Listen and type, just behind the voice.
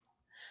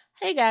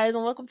Hey guys,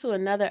 and welcome to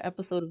another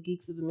episode of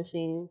Geeks of the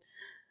Machine,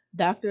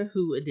 Doctor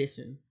Who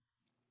edition.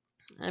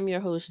 I'm your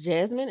host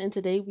Jasmine, and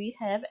today we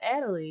have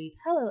Adelaide.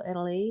 Hello,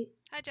 Adelaide,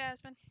 Hi,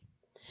 Jasmine.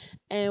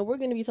 and we're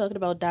going to be talking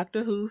about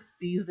Doctor Who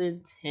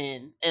season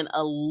 10 and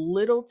a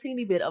little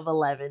teeny bit of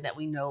 11 that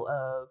we know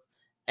of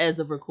as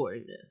of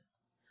recording this.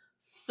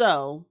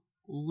 So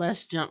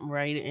let's jump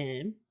right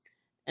in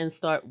and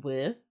start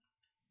with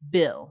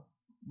Bill.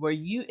 Were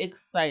you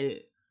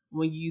excited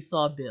when you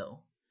saw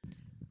Bill?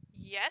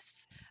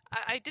 Yes,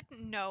 I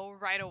didn't know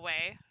right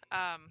away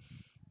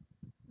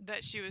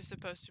that she was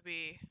supposed to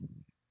be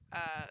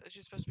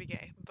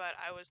gay, but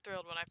I was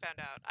thrilled when I found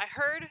out. I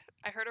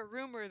heard a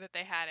rumor that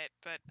they had it,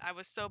 but I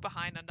was so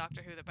behind on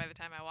Doctor Who that by the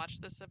time I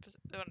watched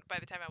by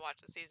the time I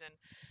watched the season,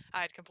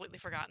 I had completely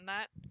forgotten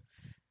that,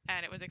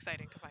 and it was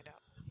exciting to find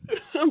out.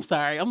 I'm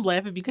sorry, I'm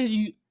laughing because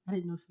I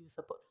didn't know she was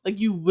supposed. Like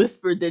you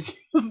whispered that she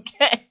was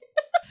gay.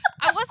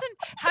 I wasn't.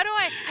 How do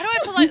I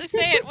politely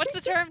say it? What's the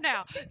term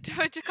now? Do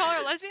I to call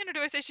her a lesbian or do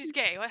I say she's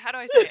gay? How do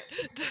I say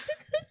it?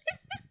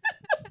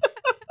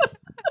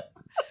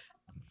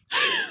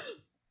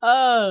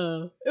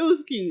 It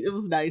was cute. It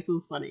was nice. It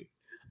was funny.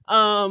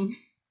 Um,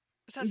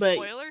 Is that a but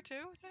spoiler too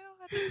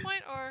now at this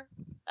point, or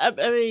I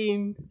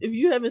mean, if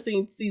you haven't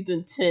seen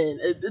season 10,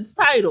 it's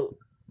titled.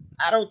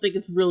 I don't think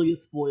it's really a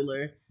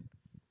spoiler,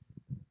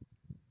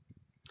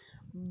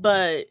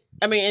 but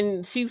I mean,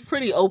 and she's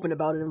pretty open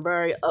about it and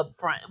very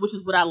upfront, which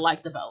is what I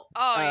liked about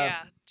oh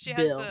yeah,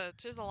 Bill.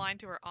 she has a line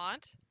to her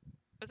aunt.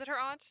 Was it her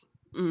aunt?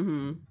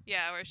 Hmm.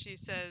 Yeah, where she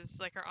says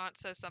like her aunt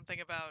says something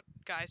about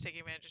guys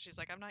taking advantage. And she's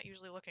like, I'm not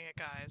usually looking at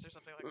guys or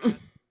something like that.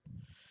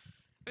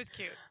 It was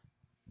cute.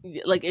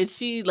 Like, and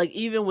she like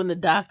even when the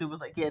doctor was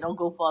like, "Yeah, don't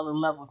go fall in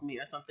love with me"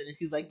 or something, and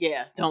she's like,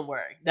 "Yeah, don't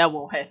worry, that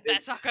won't happen."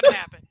 That's not gonna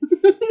happen.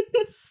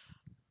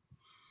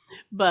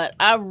 But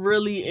I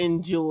really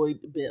enjoyed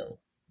Bill.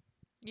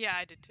 Yeah,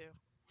 I did too.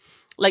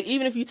 Like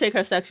even if you take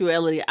her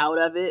sexuality out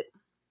of it,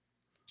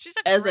 She's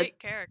a as a great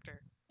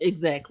character.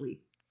 exactly.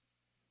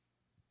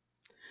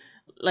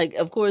 Like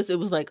of course it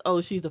was like,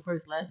 oh, she's the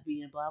first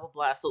lesbian, blah blah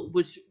blah. So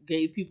which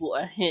gave people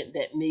a hint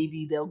that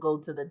maybe they'll go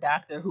to the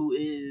doctor who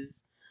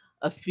is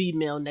a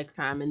female next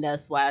time, and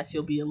that's why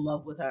she'll be in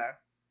love with her.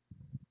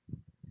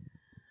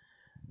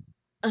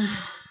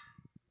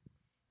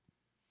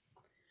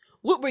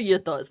 What were your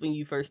thoughts when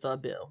you first saw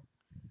Bill?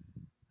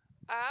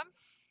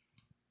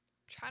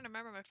 Trying to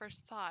remember my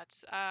first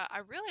thoughts. I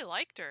really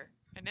liked her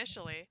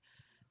initially.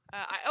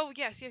 Oh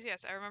yes.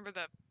 I remember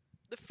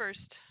the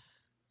first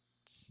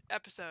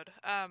episode.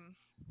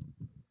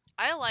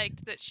 I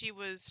liked that she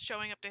was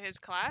showing up to his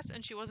class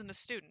and she wasn't a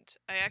student.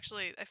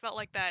 I felt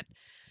like that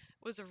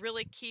was a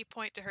really key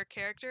point to her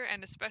character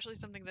and especially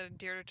something that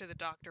endeared her to the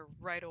doctor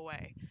right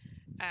away.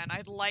 And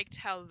I liked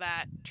how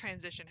that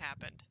transition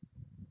happened.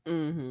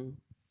 Hmm.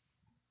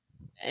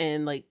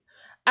 And like,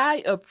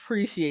 I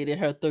appreciated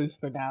her thirst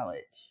for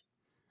knowledge.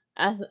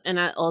 I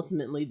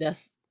ultimately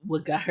that's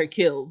what got her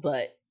killed,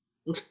 but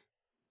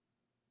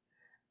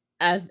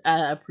I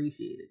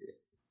appreciated it.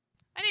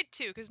 I did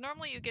too, because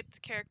normally you get the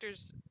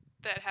characters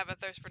that have a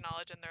thirst for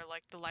knowledge and they're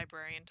like the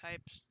librarian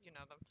types, you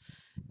know them.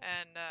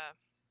 And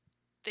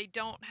they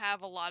don't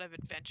have a lot of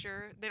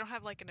adventure. They don't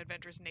have like an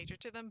adventurous nature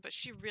to them, but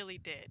she really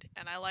did.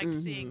 And I liked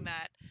seeing Hmm.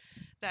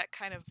 that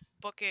kind of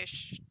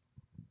bookish,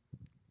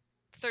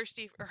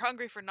 thirsty or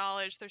hungry for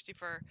knowledge, thirsty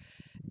for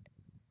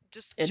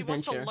just she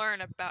wants to Adventure.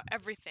 learn about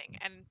everything.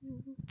 And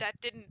that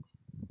didn't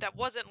that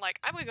wasn't like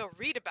I'm going to go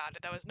read about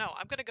it. That was no,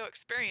 I'm going to go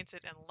experience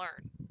it and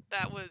learn.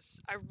 That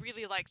was I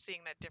really liked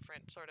seeing that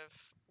different sort of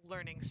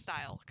learning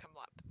style come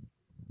up.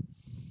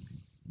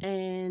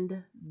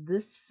 And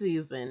this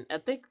season, I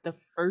think the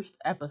first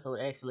episode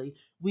actually,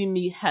 we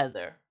meet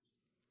Heather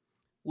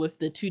with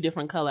the two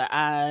different color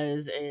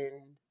eyes, and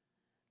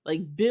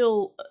like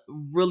Bill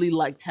really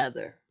liked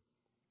Heather.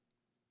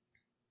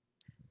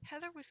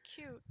 Heather was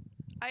cute.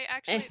 I Eh.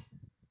 actually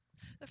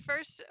the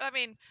first I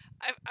mean,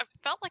 I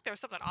felt like there was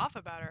something off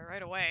about her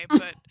right away,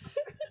 but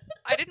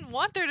I didn't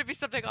want there to be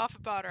something off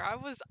about her. I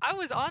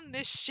was on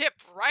this ship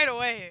right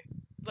away.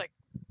 Like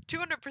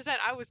 200%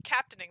 I was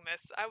captaining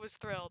this. I was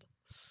thrilled.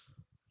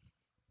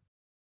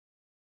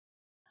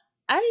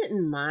 I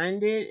didn't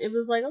mind it. It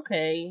was like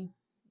okay.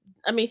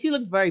 I mean, she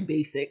looked very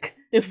basic,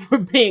 if we're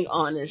being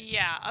honest.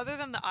 Yeah, other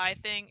than the eye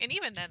thing, and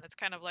even then that's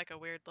kind of like a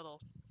weird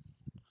little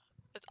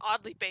it's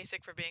oddly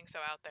basic for being so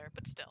out there,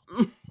 but still.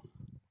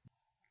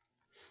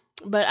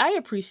 But I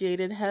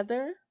appreciated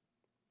Heather,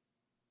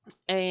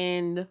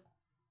 and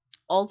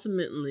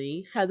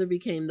ultimately, Heather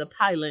became the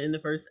pilot in the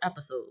first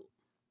episode.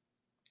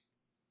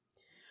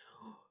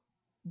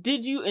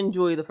 Did you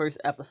enjoy the first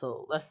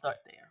episode? Let's start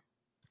there.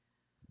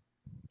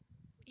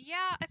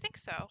 Yeah, I think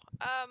so.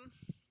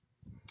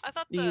 I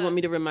thought Do you want the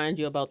me to remind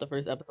you about the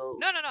first episode?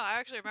 no, I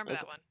actually remember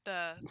Okay. that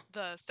one.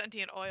 The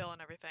sentient oil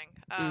and everything.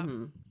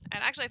 Mm-hmm.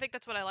 And actually I think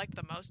that's what I liked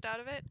the most out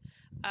of it.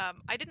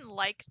 I didn't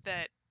like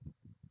that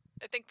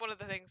I think one of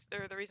the things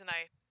or the reason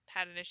I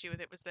had an issue with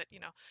it was that,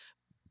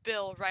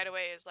 Bill right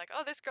away is like,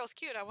 "Oh, this girl's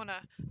cute. I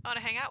wanna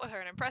hang out with her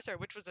and impress her,"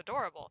 which was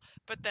adorable.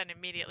 But then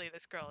immediately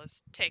this girl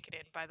is taken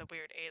in by the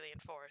weird alien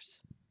force.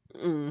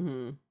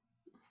 Hmm.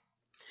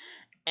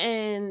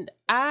 And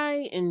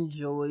I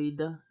enjoyed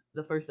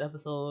the first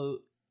episode.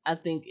 I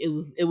think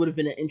it would have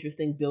been an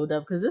interesting build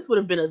up because this would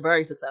have been a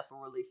very successful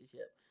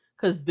relationship.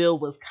 Because Bill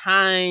was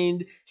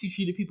kind, she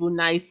treated people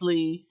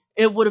nicely.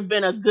 It would have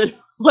been a good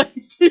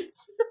relationship.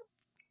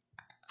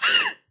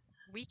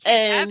 We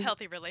can't have And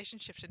healthy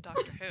relationships in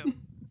Doctor Who.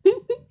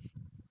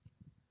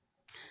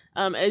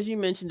 as you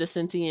mentioned, the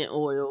sentient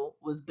oil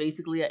was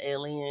basically an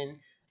alien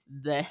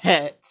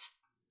that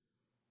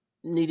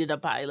needed a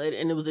pilot,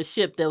 and it was a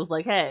ship that was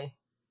like, "Hey,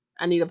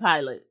 I need a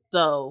pilot,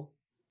 so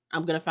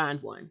I'm gonna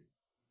find one."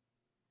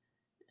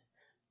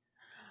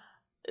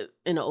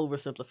 In an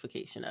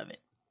oversimplification of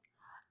it.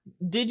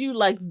 Did you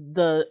like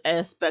the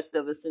aspect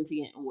of a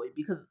sentient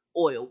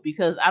oil?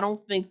 Because I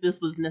don't think this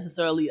was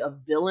necessarily a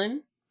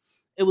villain.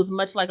 It was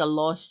much like a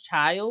lost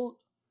child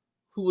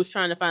who was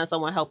trying to find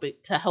someone help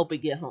it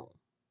get home.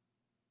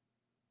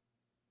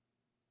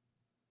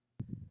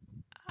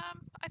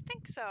 I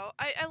think so.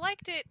 I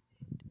liked it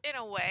in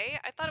a way.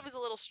 I thought it was a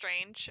little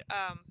strange,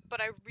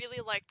 but I really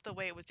liked the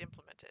way it was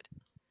implemented.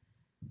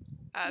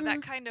 That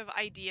Mm, kind of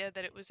idea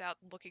that it was out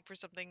looking for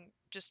something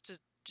just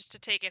to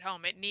take it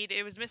home.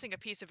 It was missing a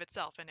piece of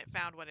itself, and it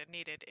found what it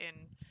needed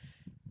in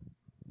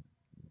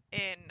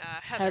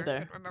Heather. Heather,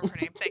 Couldn't remember her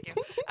name. Thank you.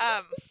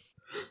 Um,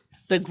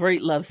 the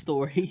great love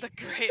story. the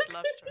great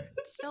love story.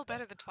 It's still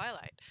better than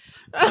Twilight.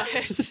 But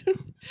is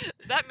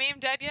that meme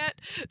dead yet?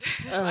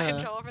 Am I in uh,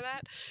 trouble for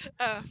that?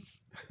 Um,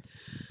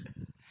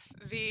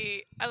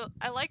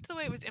 I liked the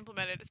way it was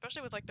implemented,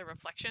 especially with like the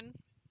reflection.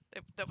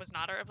 That was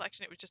not a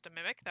reflection; it was just a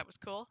mimic. That was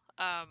cool.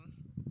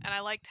 And I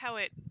liked how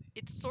it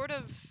sort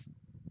of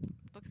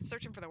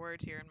searching for the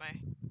words here in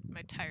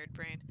my tired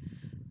brain.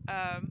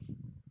 Um,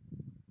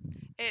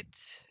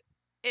 it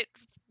it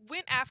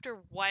went after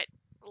what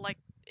like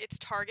its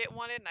target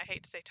wanted, and I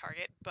hate to say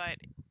target, but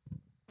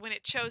when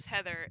it chose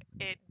Heather,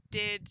 it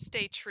did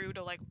stay true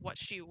to like what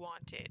she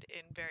wanted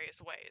in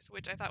various ways,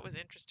 which I thought was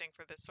interesting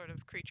for this sort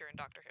of creature in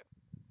Doctor Who.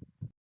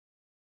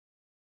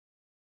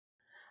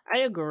 I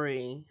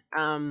agree.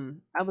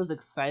 I was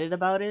excited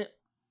about it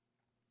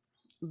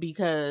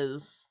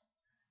because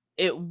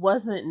it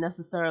wasn't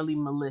necessarily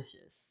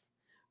malicious,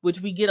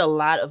 which we get a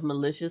lot of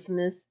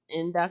maliciousness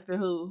in Doctor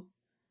Who.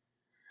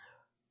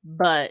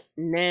 But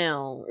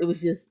now it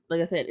was just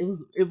like I said,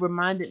 it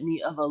reminded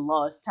me of a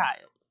lost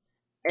child,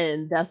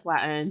 and that's why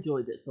I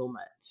enjoyed it so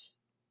much.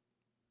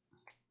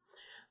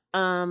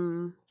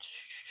 Um,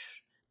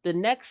 the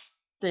next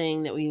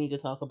thing that we need to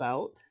talk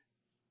about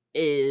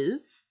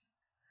is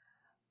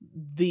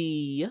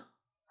the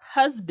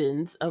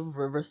husbands of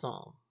River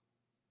Song,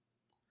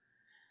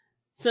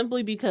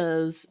 simply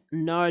because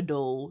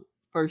Nardole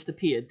first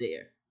appeared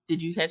there.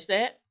 Did you catch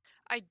that?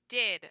 I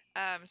did,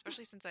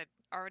 especially since I'd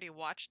already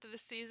watched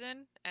this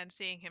season and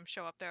seeing him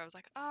show up there, I was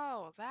like,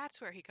 oh,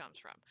 that's where he comes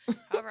from.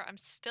 However, I'm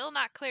still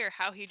not clear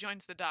how he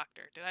joins the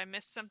Doctor. Did I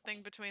miss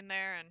something between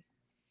there and?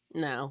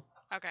 No.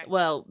 Okay.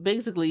 Well,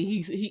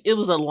 basically, it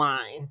was a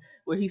line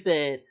where he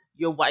said,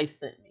 "Your wife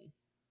sent me."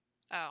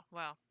 Oh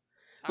well.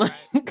 All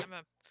right.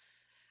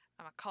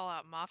 I'm a call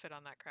out Moffat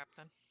on that crap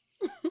then.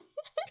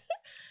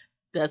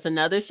 That's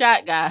another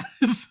shot, guys.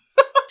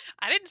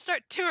 I didn't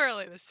start too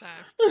early this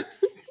time.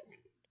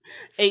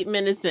 8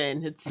 minutes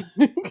in, it's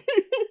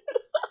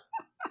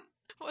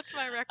What's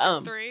my record?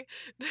 um. 3.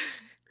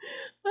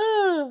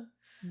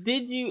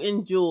 Did you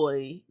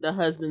enjoy the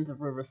husbands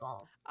of River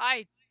Song?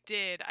 I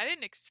did. I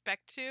didn't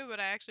expect to, but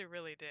I actually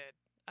really did.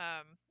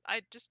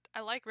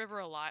 I like River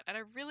a lot, and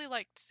I really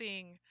liked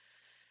seeing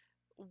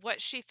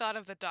what she thought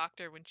of the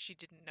Doctor when she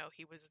didn't know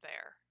he was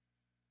there.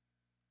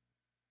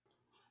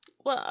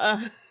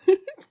 Well,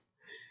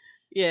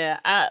 yeah,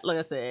 I like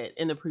I said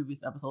in the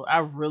previous episode, I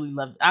really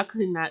loved. I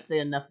could not say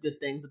enough good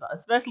things about,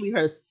 especially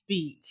her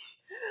speech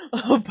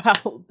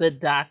about the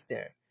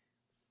doctor.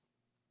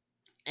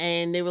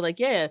 And they were like,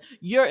 "Yeah,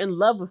 you're in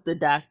love with the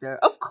doctor."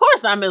 Of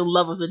course, I'm in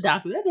love with the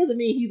doctor. That doesn't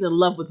mean he's in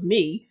love with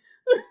me.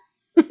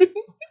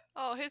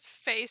 Oh, his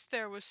face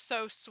there was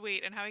so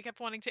sweet, and how he kept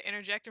wanting to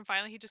interject, and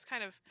finally he just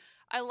kind of.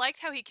 I liked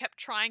how he kept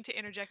trying to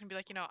interject and be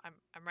like,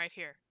 I'm right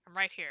here. I'm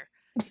right here.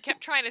 He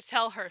kept trying to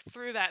tell her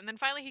through that, and then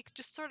finally he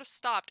just sort of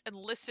stopped and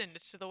listened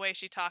to the way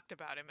she talked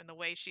about him and the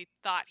way she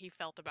thought he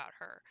felt about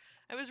her.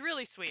 It was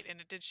really sweet, and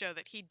it did show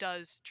that he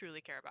does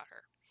truly care about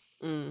her.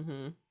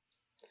 Hmm.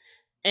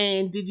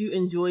 And did you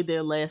enjoy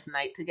their last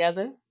night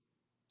together?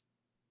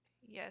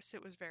 Yes,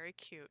 it was very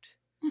cute.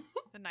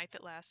 The night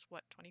that lasts,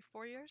 what,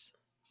 24 years?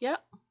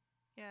 Yep.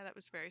 Yeah, that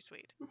was very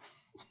sweet.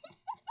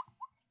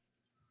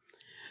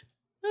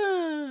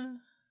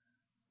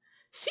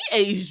 She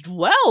aged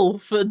well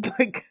for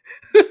like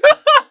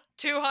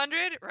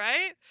 200,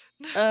 right?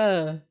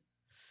 uh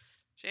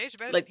She aged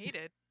better than like he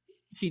did.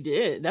 she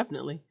did,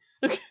 definitely.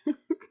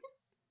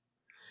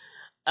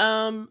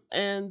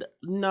 And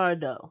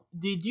Nardo,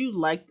 did you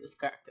like this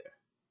character?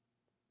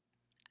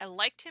 I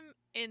liked him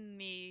in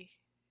the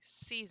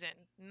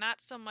season,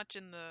 not so much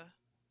in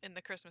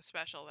the Christmas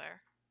special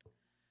there.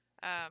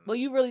 Well, Um,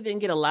 you really didn't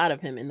get a lot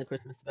of him in the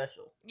Christmas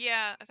special.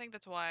 yeah, I think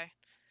that's why.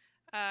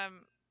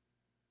 Um,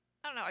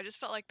 I don't know. I just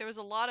felt like there was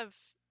a lot of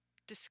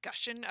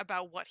discussion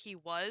about what he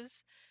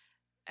was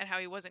and how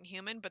he wasn't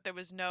human, but there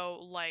was no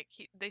like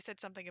they said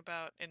something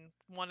about in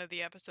one of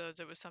the episodes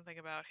it was something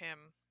about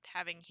him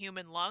having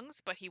human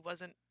lungs, but he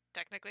wasn't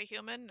technically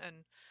human,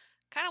 and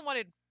kind of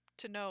wanted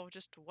to know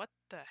just what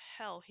the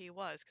hell he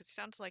was because he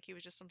sounds like he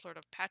was just some sort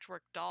of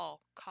patchwork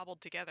doll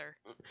cobbled together.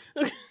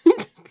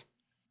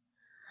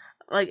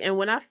 Like, and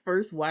when I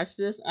first watched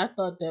this, I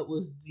thought that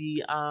was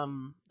the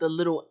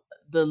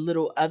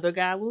little other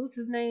guy. What was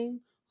his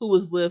name? Who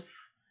was with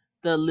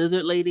the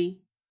lizard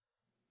lady?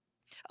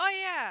 Oh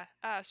yeah,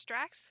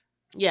 Strax.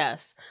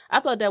 Yes, I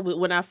thought that was,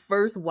 when I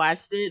first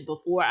watched it,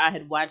 before I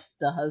had watched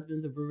The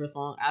Husbands of River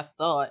Song, I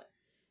thought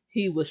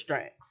he was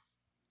Strax.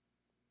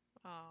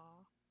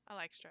 Oh, I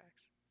like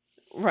Strax.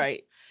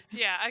 Right.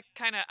 Yeah,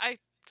 I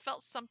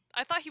felt some.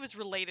 I thought he was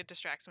related to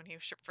Strax when he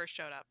first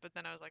showed up, but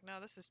then I was like, no,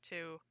 this is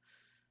too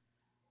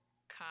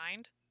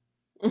kind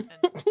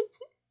and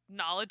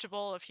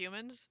knowledgeable of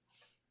humans.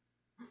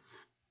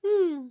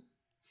 Hmm.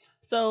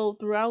 So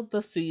throughout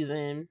the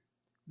season,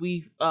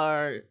 we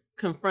are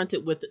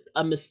confronted with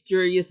a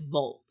mysterious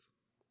vault.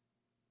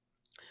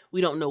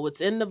 We don't know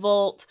what's in the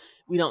vault.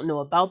 We don't know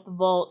about the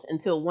vault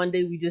until one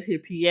day we just hear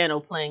piano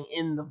playing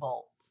in the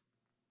vault.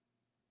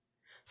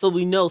 So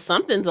we know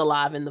something's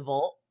alive in the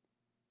vault,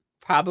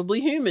 probably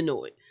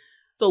humanoid.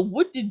 So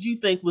what did you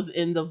think was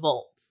in the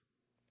vault?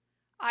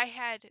 I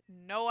had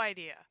no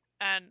idea.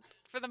 And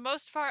for the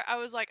most part, I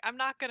was like, I'm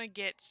not gonna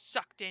get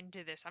sucked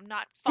into this. I'm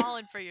not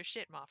falling for your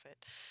shit,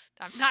 Moffat.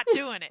 I'm not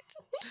doing it.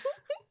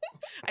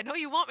 I know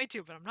you want me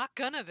to, but I'm not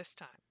gonna this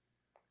time.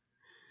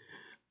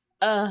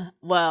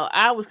 Well,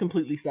 I was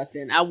completely sucked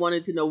in. I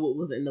wanted to know what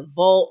was in the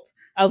vault.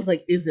 I was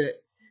like,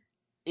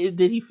 did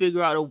he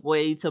figure out a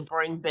way to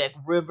bring back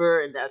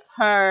River and that's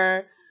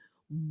her?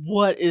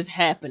 What is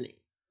happening?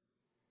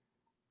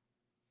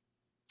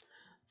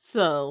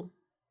 So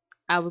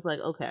I was like,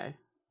 okay,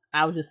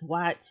 I'll just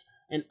watch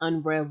and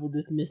unravel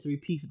this mystery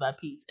piece by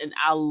piece, and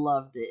I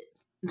loved it.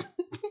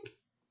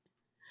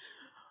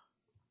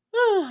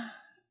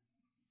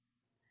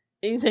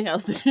 Anything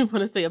else that you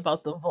want to say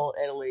about the vault,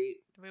 Adelaide?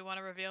 Do we want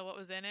to reveal what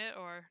was in it,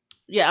 or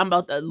Yeah, I'm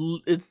about to.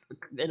 It's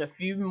in a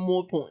few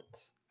more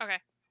points. okay?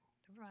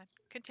 Never mind.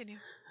 Continue.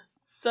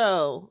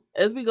 So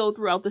as we go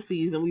throughout the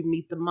season, we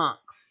meet the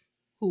monks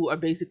who are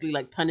basically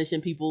like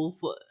punishing people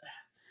for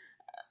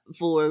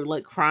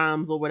like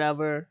crimes or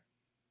whatever.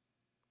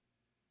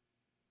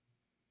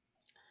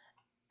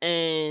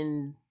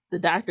 And the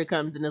doctor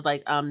comes and is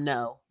like,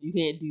 no, you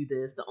can't do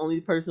this. The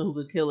only person who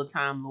could kill a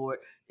Time Lord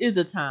is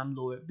a Time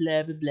Lord.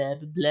 Blah blah blah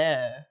blah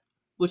blah.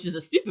 Which is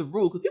a stupid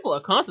rule because people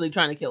are constantly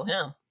trying to kill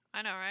him.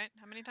 I know, right?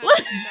 How many times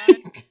has he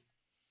died?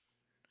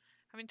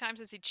 How many times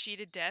has he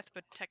cheated death,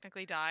 but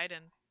technically died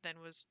and then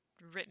was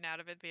written out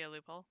of it via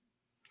loophole?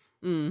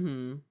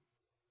 Mm-hmm.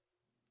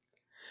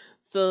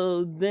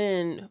 So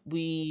then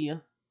we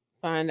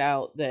find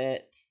out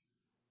that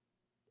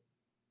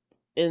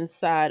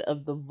inside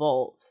of the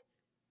vault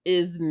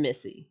is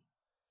Missy.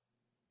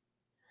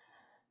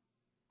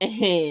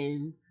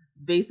 And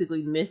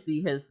basically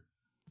Missy has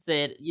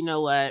said, you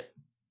know what?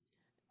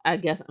 I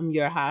guess I'm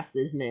your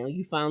hostage now.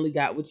 You finally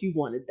got what you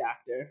wanted,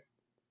 Doctor.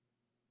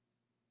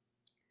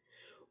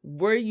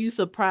 Were you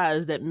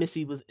surprised that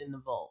Missy was in the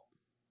vault?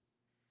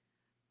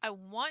 I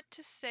want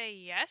to say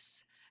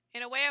yes.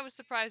 In a way, I was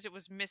surprised it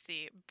was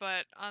Missy,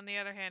 but on the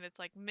other hand, it's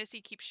like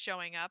Missy keeps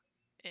showing up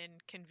in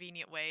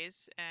convenient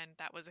ways, and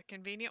that was a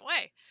convenient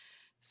way.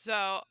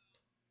 So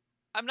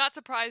I'm not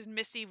surprised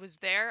Missy was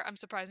there. I'm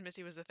surprised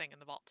Missy was the thing in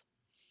the vault.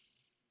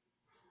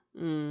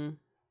 Mm.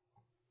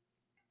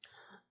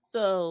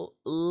 So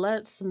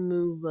let's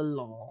move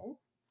along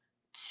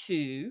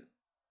to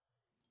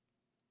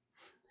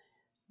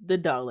the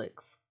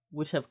Daleks,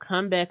 which have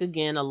come back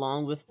again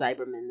along with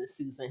Cybermen this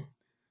season.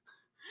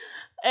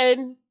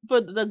 And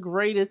for the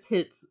greatest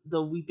hits,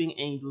 the Weeping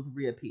Angels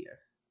reappear.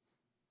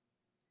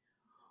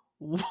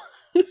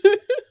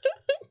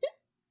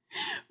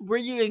 Were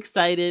you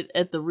excited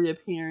at the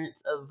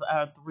reappearance of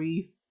our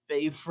three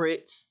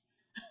favorite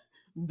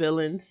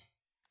villains?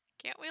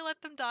 Can't we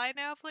let them die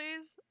now,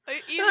 please?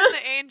 Even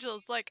the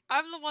angels. Like,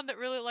 I'm the one that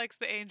really likes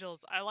the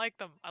angels. I like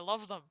them. I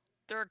love them.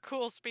 They're a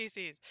cool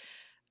species.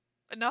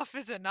 Enough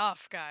is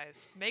enough,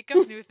 guys. Make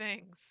up new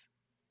things.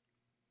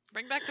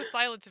 Bring back the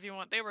silence if you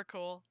want. They were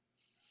cool.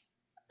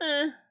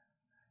 Eh.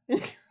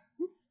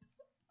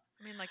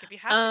 I mean, like, if you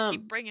have to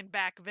keep um, bringing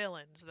back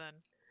villains,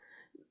 then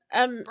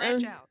um,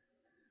 branch um, out.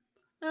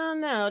 I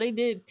don't know. They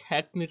did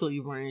technically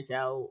branch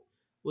out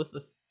with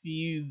a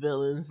few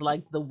villains,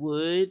 like the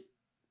Wood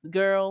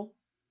Girl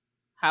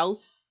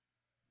House.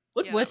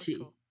 What Yeah, that was was she?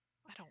 cool.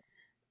 I don't,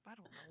 I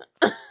don't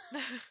know.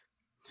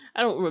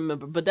 I don't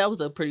remember, but that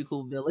was a pretty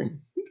cool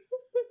villain.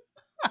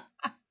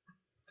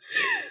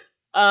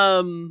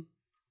 um,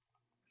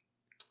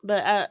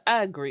 but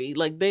I agree.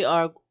 Like they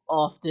are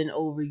often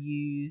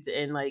overused,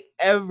 and like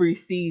every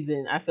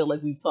season I feel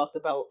like we've talked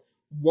about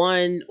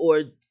one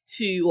or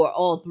two or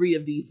all three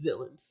of these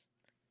villains.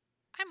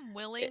 I'm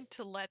willing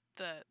to let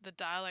the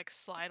dialects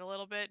slide a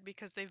little bit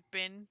because they've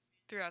been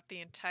throughout the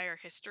entire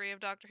history of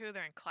Doctor Who.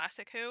 They're in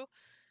Classic Who.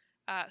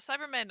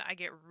 Cybermen, I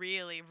get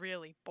really,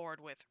 really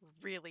bored with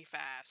really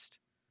fast,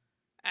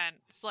 and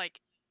it's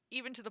like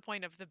even to the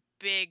point of the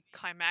big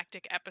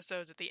climactic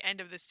episodes at the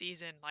end of the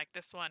season, like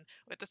this one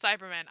with the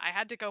Cybermen. I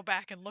had to go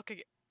back and look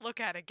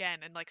at again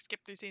and like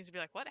skip through scenes and be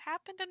like, what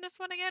happened in this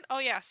one again? Oh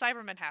yeah,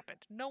 Cybermen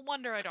happened. No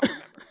wonder I don't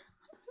remember.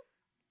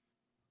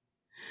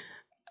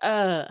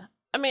 Uh,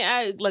 I mean,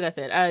 I like I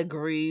said, I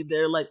agree.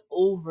 They're like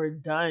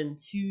overdone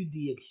to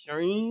the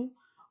extreme,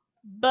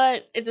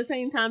 but at the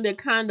same time, they're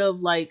kind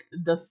of like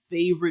the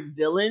favorite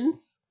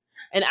villains,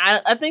 and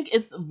I think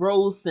it's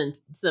rose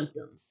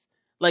symptoms.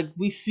 Like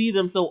we see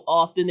them so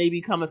often, they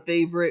become a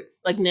favorite.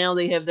 Like now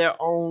they have their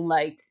own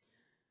like.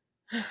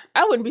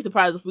 I wouldn't be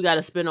surprised if we got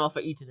a spinoff for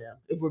each of them,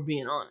 if we're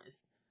being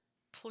honest.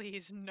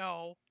 Please,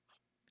 no.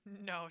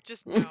 No,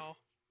 just no.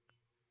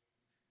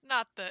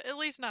 Not the, at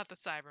least not the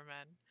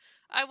Cybermen.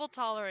 I will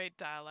tolerate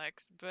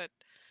dialects, but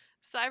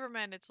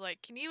Cybermen, it's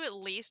like, can you at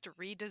least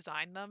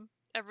redesign them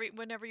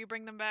whenever you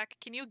bring them back?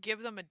 Can you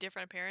give them a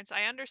different appearance?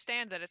 I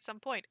understand that at some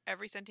point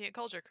every sentient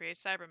culture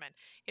creates Cybermen.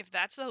 If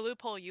that's the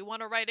loophole you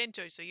want to write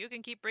into so you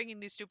can keep bringing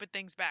these stupid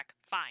things back,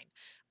 fine.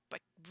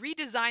 But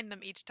redesign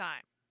them each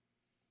time.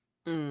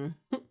 Mm.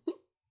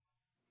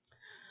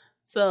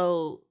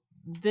 So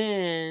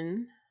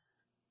then,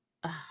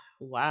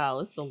 wow,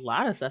 it's a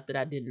lot of stuff that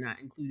I did not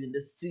include in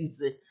this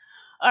season.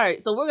 All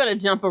right, so we're gonna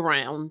jump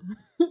around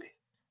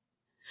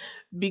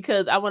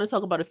because I want to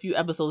talk about a few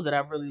episodes that I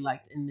really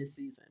liked in this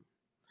season.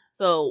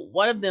 So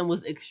one of them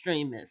was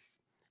Extremis,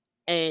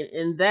 and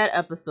in that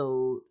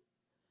episode,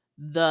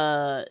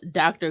 the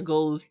doctor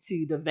goes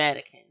to the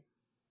Vatican,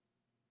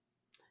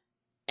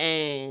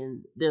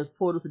 and there's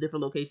portals to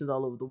different locations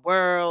all over the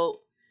world,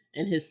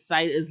 and his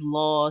sight is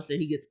lost, and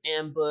he gets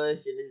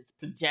ambushed, and it's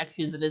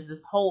projections, and it's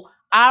this whole.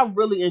 I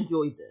really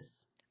enjoyed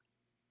this.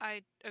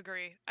 I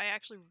agree. I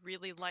actually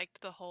really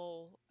liked the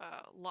whole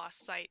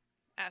lost sight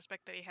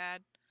aspect that he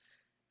had.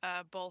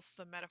 Both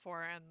the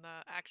metaphor and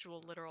the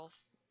actual literal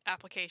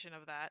application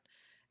of that,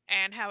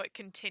 and how it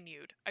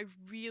continued. I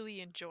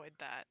really enjoyed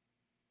that.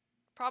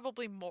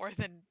 Probably more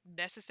than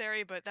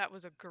necessary, but that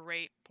was a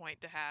great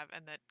point to have,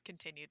 and that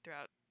continued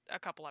throughout a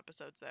couple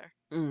episodes there.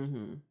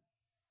 Hmm.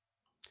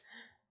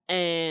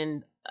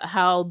 And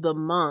how the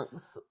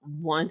monks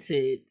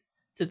wanted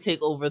to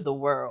take over the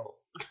world,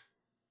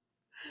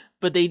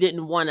 but they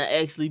didn't want to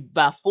actually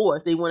by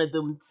force. They wanted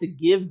them to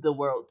give the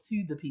world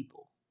to the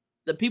people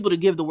to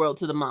give the world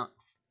to the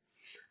monks.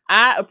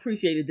 I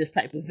appreciated this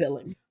type of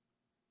villain.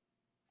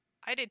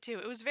 I did too.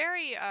 It was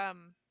very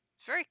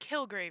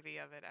Kilgravy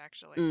of it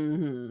actually.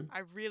 Hmm. I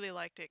really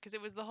liked it because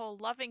it was the whole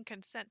loving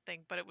consent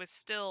thing, but it was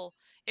still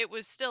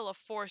a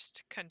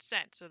forced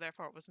consent, so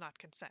therefore it was not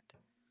consent.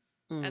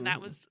 And that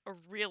Hmm. was a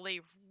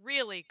really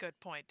really good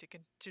point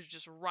to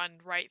just run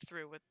right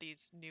through with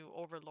these new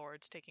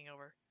overlords taking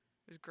over.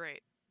 It was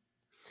great.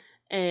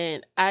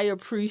 And I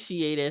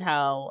appreciated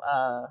how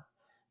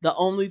the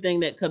only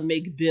thing that could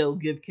make Bill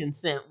give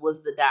consent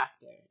was the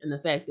doctor, and the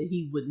fact that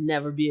he would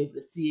never be able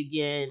to see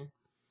again.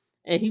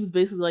 And he was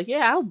basically like,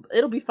 "Yeah,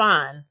 it'll be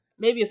fine.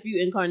 Maybe a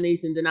few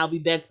incarnations, and I'll be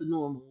back to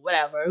normal.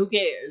 Whatever. Who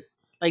cares?"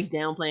 Like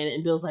downplaying it,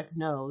 and Bill's like,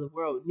 "No, the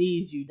world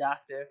needs you,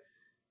 Doctor."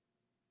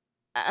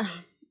 Uh,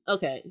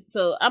 okay,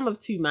 so I'm of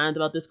two minds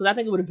about this because I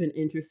think it would have been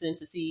interesting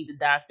to see the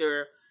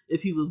Doctor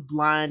if he was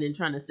blind and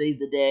trying to save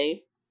the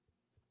day,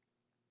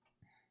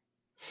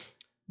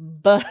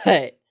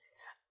 but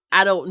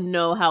I don't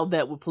know how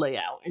that would play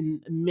out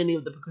in many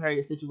of the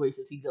precarious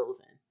situations he goes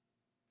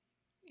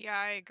Yeah,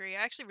 I agree.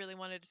 I actually really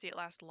wanted to see it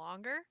last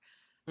longer.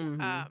 in.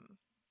 Hmm. Um,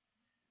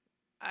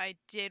 I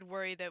did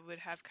worry that it would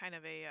have kind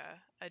of a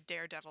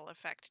Daredevil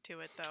effect to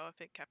it though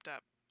if it kept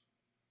up.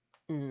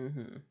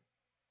 Hmm.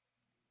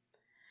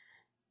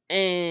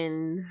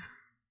 And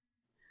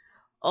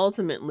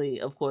ultimately,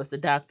 of course, the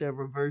Doctor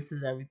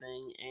reverses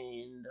everything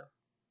and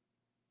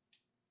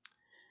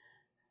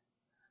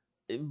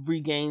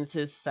regains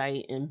his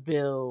sight, and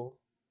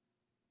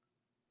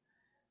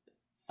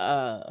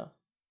uh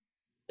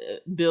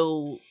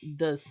Bill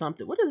does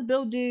something. What does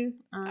Bill do?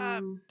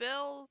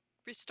 Bill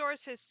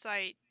restores his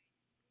sight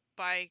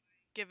by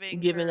giving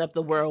Giving her, up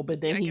the world,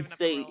 but then yeah, he giving up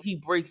the say world. he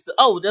breaks the.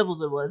 Oh, that was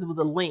what it was. It was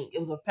a link. It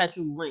was a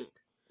perpetual link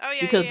Oh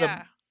yeah, yeah, because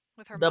yeah.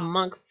 With her the mom.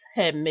 monks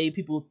had made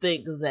people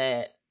think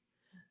that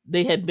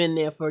they had been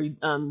there for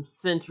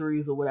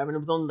centuries or whatever, and it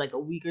was only like a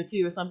week or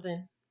two or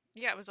something.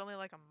 Yeah, it was only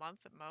like a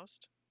month at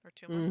most, or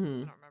 2 months.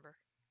 I Hmm. don't remember.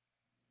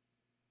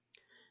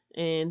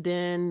 And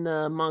then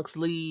the monks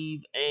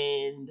leave,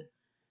 and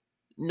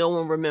no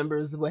one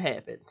remembers what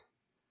happened.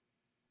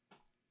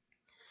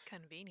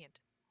 Convenient.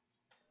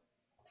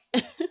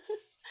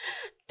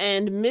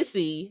 And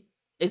Missy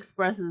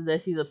expresses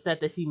that she's upset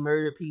that she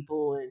murdered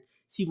people and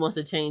she wants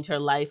to change her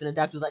life. And the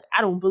doctor's like,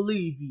 "I don't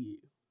believe you."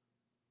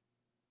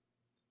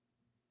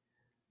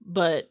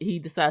 but he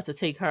decides to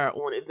take her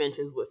on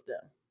adventures with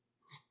them.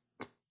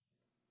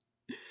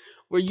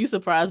 Were you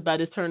surprised by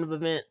this turn of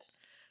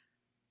events?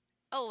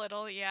 A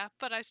little, yeah,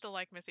 but I still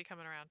like Missy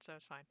coming around, so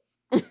it's fine.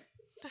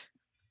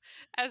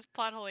 As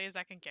plot holy as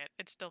I can get,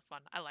 it's still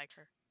fun. I like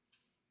her.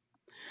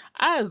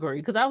 I agree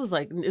because I was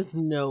like, there's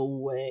no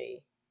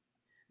way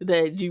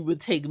that you would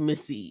take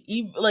Missy.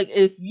 Even, like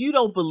if you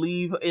don't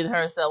believe in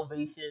her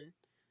salvation,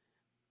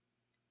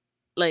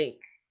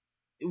 like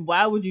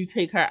why would you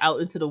take her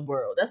out into the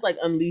world? That's like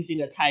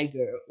unleashing a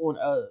tiger on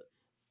a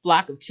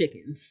flock of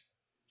chickens.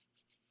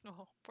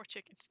 Oh, poor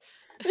chickens.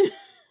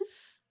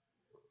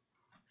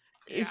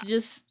 It's Yeah.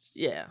 just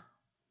yeah.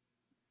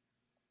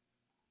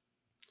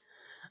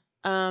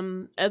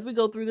 As we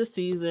go through the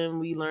season,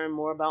 we learn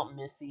more about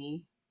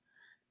Missy,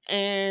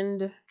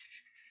 and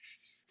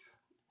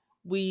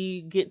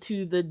we get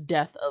to the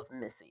death of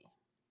Missy,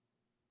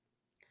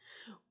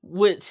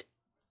 which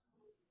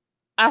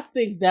I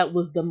think that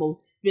was the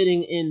most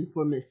fitting end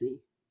for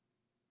Missy.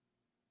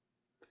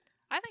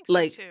 I think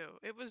so Like, too.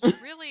 It was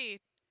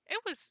really, it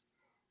was,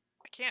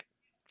 I can't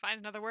find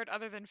another word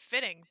other than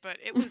fitting, but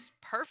it was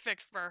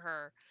perfect for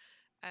her.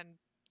 And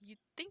you'd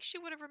think she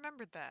would have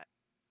remembered that.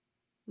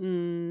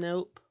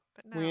 nope,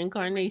 But no,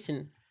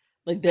 reincarnation.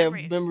 Like their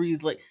memory infusion.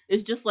 memories, like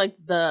it's just like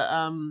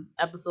the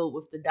episode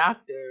with the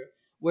doctor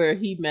where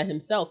he met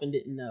himself and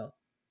didn't know,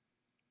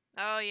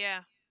 Oh,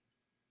 yeah.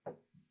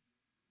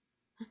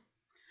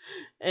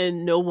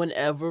 and no one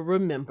ever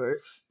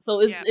remembers. So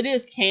Yeah. it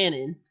is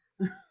canon.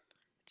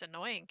 It's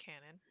annoying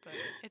canon,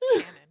 but it's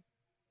canon.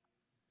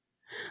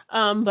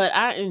 But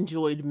I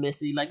enjoyed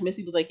Missy. Like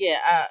Missy was like,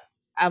 yeah,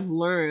 I've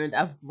learned,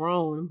 I've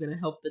grown, I'm gonna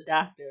help the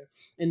doctor.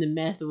 And the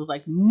master was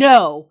like,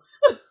 no,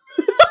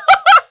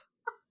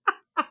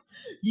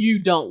 you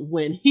don't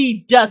win. He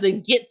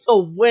doesn't get to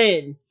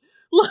win.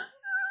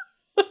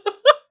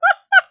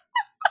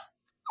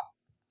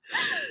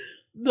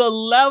 The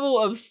level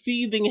of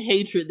seething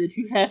hatred that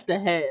you have to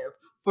have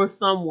for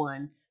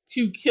someone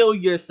to kill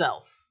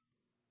yourself.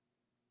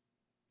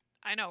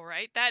 I know,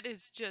 right? That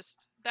is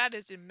just, that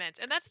is immense.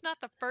 And that's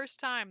not the first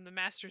time the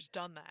Master's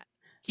done that.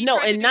 He No,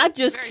 tried to and do not it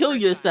the just very kill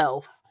first time.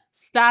 yourself.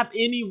 Stop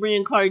any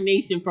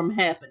reincarnation from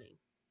happening.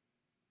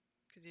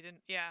 Because he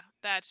didn't, yeah,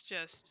 that's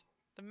just,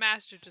 the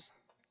Master just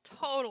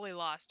totally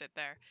lost it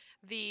there.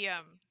 The,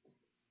 um,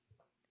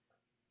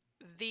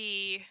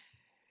 the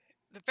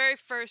the very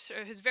first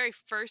his very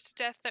first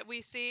death that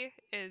we see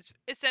is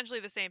essentially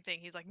the same thing.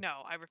 He's like,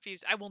 "No, I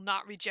refuse. I will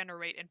not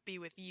regenerate and be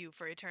with you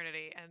for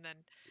eternity." And then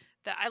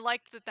that I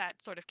liked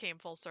that sort of came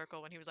full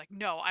circle when he was like,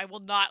 "No, I will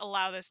not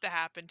allow this to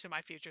happen to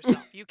my future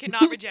self. You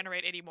cannot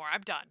regenerate anymore.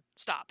 I'm done.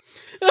 Stop."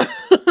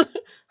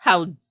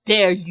 How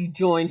dare you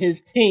join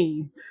his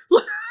team?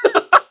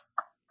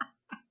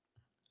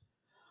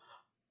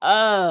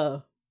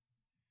 Uh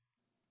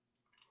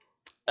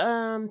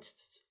um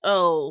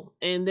oh,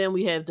 and then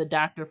we have the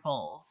Doctor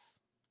Falls.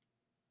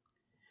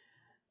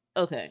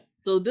 Okay,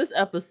 so this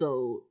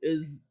episode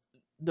is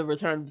the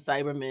return of the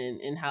Cybermen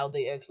and how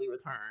they actually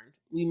returned.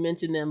 We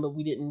mentioned them, but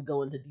we didn't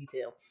go into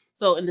detail.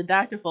 So in the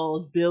Doctor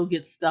Falls, Bill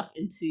gets stuck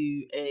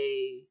into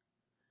a.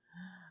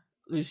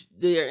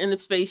 They're in the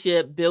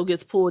spaceship. Bill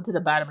gets pulled to the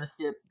bottom of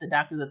the ship. The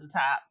Doctor's at the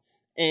top,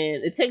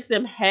 and it takes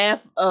them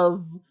half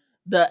of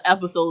the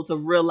episode to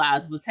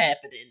realize what's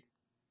happening.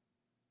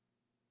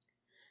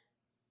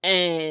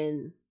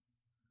 And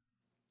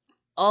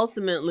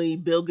ultimately,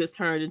 Bill gets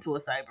turned into a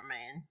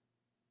Cyberman,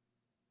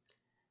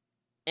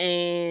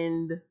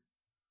 and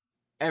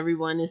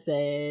everyone is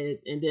sad,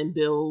 and then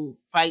Bill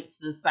fights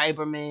the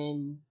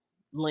Cyberman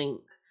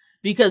Link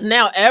because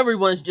now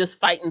everyone's just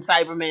fighting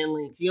Cyberman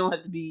Link. You don't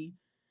have to be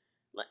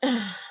like.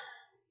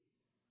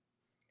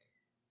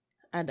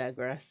 I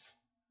digress.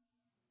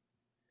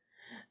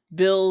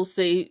 Bill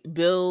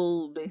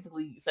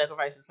basically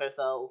sacrifices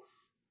herself,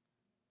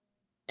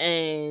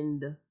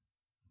 and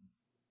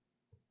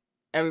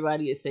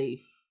everybody is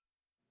safe,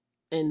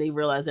 and they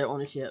realize their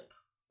ownership.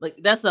 Like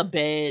that's a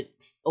bad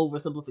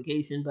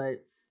oversimplification,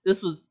 but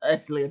this was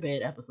actually a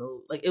bad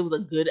episode. Like it was a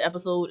good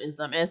episode in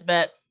some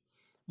aspects,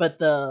 but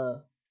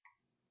the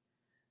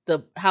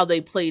how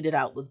they played it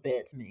out was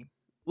bad to me.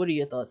 What are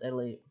your thoughts,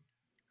 Adelaide?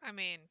 I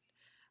mean,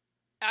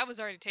 I was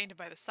already tainted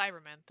by the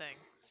Cybermen thing.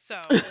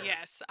 So,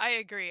 yes, I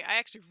agree. I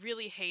actually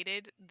really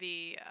hated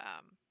the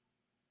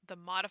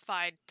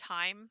modified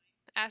time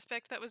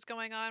aspect that was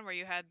going on where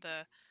you had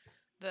the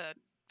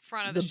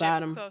front of the The ship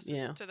bottom,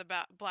 yeah, closest to the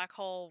black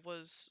hole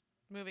was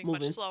moving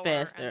much moving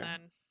slower, and faster.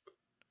 then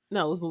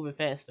No, it was moving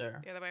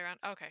faster. the other way around.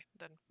 Okay,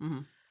 then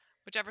Hmm.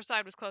 whichever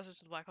side was closest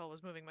to the black hole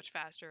was moving much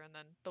faster, and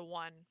then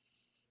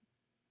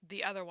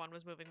the other one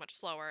was moving much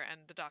slower,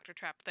 and the Doctor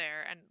trapped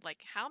there. And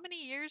like, how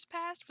many years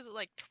passed? Was it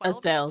like A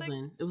 12 or something?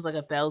 thousand. It was like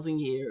 1,000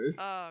 years.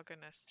 Oh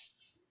goodness,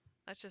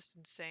 that's just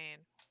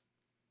insane.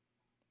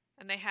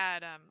 And they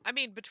had, I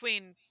mean,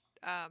 between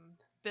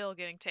Bill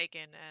getting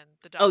taken and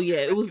the Oh yeah,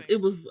 Doctor it was rescuing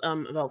it her. was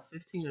about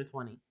 15 or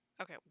 20.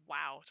 Okay,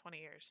 wow, 20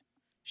 years.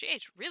 She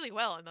aged really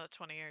well in those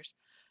 20 years.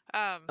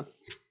 Um,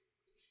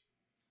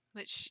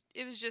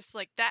 It was just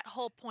like that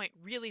whole point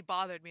really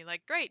bothered me.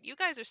 Like, great, you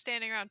guys are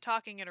standing around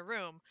talking in a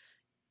room.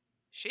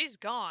 She's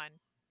gone.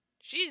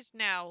 She's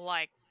now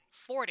like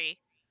 40.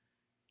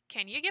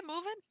 Can you get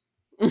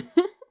moving?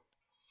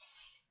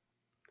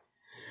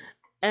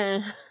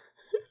 and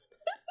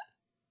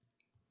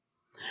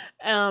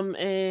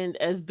and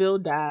as Bill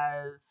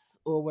dies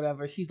or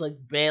whatever, she's like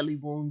badly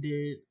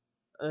wounded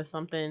or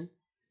something,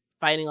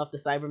 fighting off the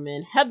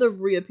Cybermen. Heather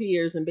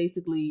reappears and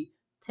basically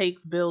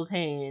takes Bill's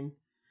hand.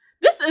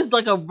 This is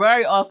like a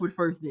very awkward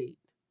first date.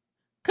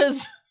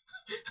 Cause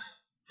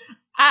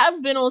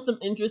I've been on some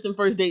interesting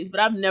first dates, but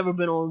I've never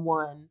been on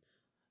one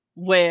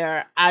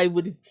where I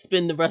would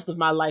spend the rest of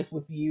my life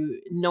with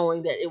you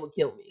knowing that it would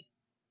kill me.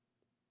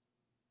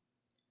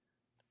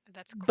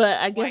 That's But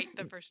I quite guess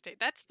the first date.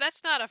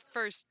 That's not a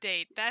first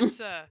date. That's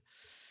a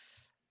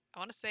I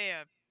want to say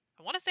a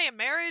I want to say a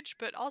marriage,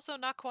 but also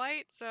not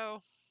quite.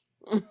 So,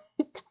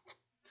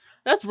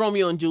 that's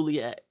Romeo and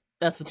Juliet.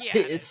 That's what that yeah,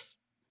 it is. is.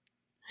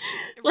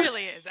 It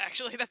really is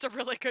actually. That's a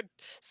really good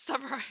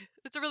summary.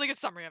 It's a really good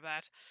summary of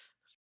that.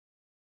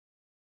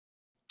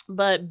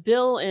 But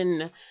Bill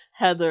and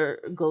Heather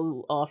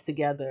go off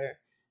together,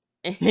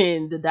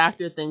 and the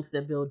doctor thinks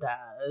that Bill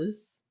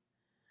dies.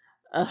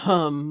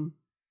 Um,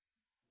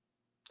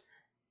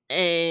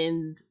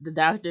 and the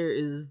doctor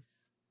is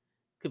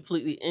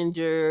completely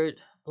injured,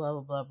 blah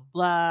blah blah blah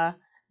blah.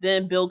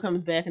 Then Bill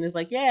comes back and is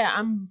like, "Yeah,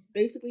 I'm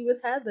basically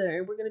with Heather,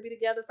 and we're gonna be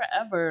together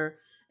forever."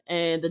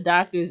 And the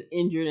doctor's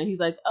injured, and he's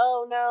like,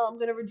 "Oh no, I'm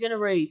gonna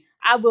regenerate.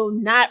 I will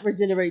not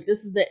regenerate.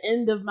 This is the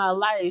end of my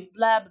life."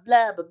 Blah blah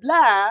blah blah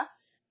blah.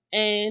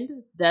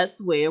 And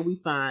that's where we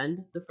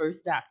find the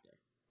first Doctor.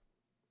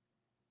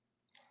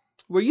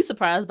 Were you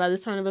surprised by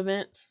this turn of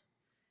events?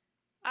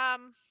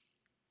 Um,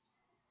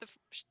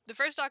 the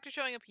first Doctor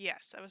showing up,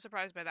 yes, I was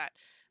surprised by that.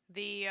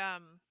 The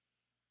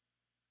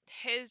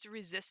his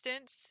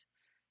resistance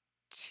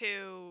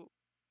to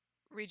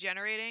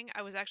regenerating,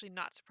 I was actually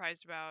not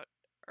surprised about.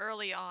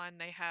 Early on,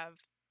 they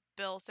have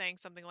Bill saying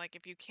something like,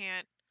 "If you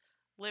can't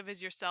live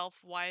as yourself,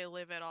 why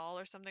live at all?"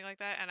 or something like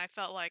that, and I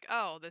felt like,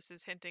 oh, this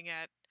is hinting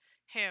at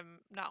him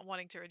not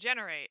wanting to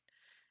regenerate.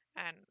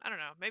 And I don't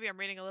know, maybe I'm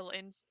reading a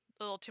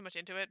little too much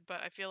into it,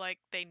 but I feel like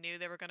they knew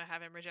they were going to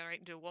have him regenerate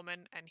into a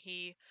woman, and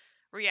he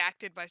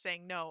reacted by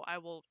saying, "No, I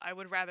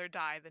would rather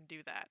die than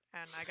do that."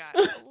 And I got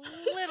a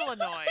little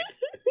annoyed.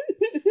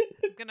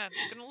 I'm gonna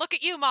look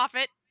at you,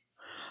 Moffat.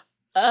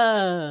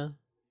 uh,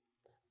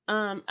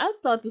 I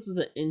thought this was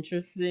an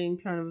interesting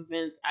turn of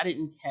events. I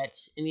didn't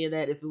catch any of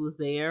that if it was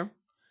there.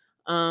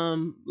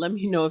 Let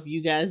me know if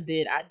you guys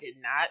did. I did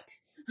not.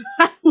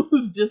 I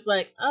was just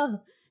like, oh,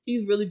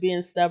 he's really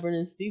being stubborn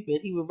and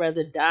stupid. He would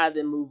rather die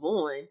than move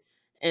on.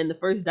 And the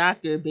first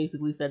doctor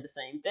basically said the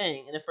same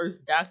thing. And the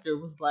first doctor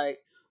was like,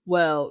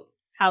 well,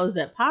 how is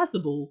that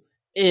possible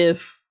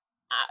if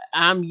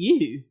I'm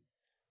you?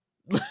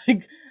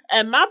 Like,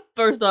 and my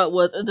first thought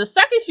was, the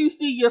second you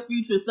see your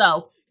future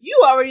self,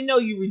 you already know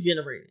you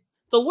regenerated.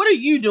 So what are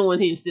you doing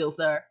here still,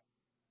 sir?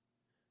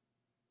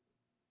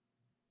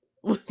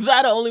 Was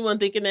I the only one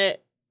thinking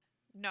that?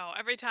 No,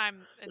 every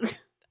time, and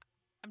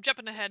I'm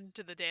jumping ahead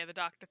to the Day of the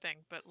Doctor thing,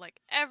 but like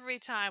every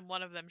time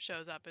one of them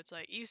shows up, it's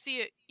like you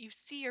see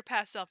your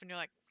past self, and you're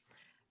like,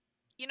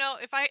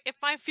 if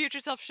my future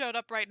self showed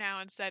up right now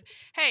and said,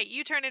 "Hey,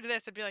 you turn into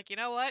this," I'd be like, you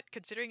know what?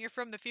 Considering you're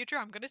from the future,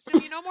 I'm gonna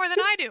assume you know more than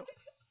I do.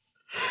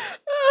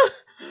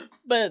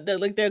 But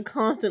they're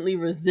constantly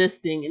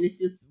resisting, and it's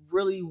just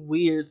really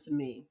weird to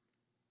me.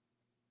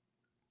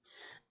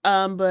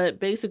 But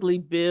basically,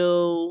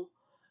 Bill,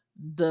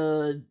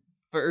 the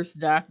first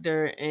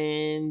Doctor,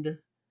 and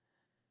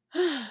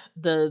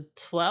the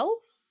 12th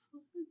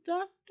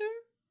Doctor,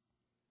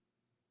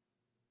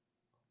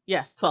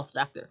 yes, 12th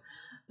Doctor,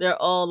 they're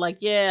all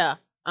like, yeah,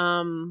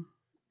 um,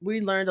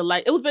 we learned a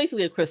lot. It was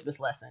basically a Christmas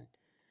lesson,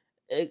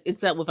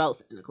 except without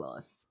Santa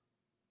Claus.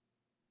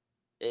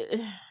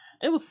 It,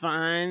 it was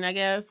fine, I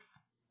guess,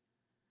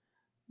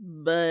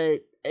 but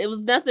it was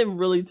nothing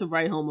really to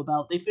write home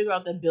about. They figure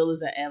out that Bill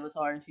is an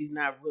avatar and she's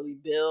not really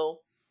Bill.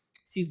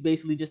 She's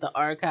basically just an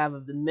archive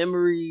of the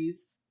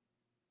memories.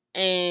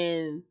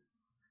 And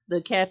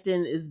the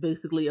captain is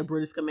basically a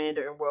British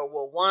commander in World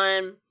War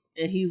One.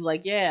 And he's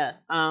like, yeah,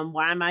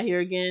 why am I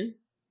here again?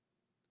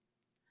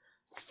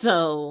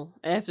 So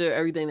after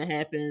everything that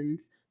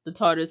happens, the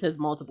TARDIS has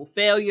multiple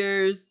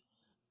failures,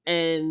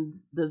 and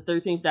the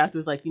 13th Doctor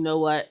is like, you know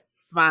what?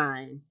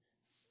 Fine,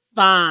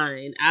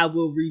 fine, I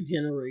will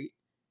regenerate.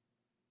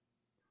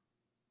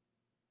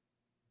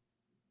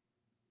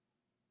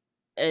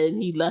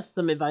 And he left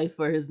some advice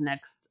for his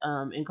next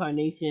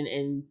incarnation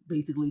and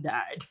basically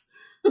died.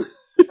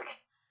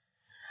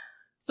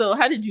 So,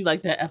 how did you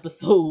like that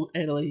episode,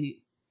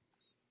 Adelaide?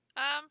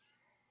 Um,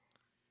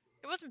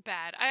 it wasn't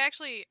bad.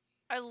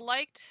 I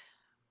liked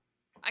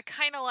I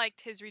kind of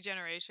liked his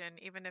regeneration,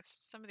 even if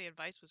some of the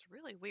advice was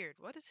really weird.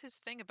 What is his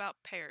thing about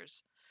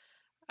pears?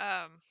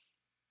 Um,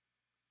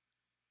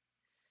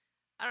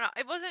 I don't know.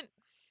 It wasn't.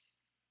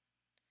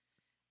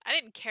 I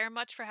didn't care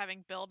much for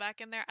having Bill back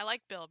in there. I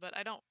like Bill, but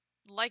I don't.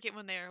 like it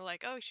when they're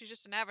like, "Oh, she's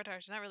just an avatar.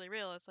 She's not really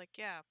real." It's like,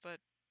 yeah, but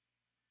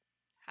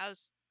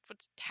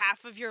what's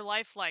half of your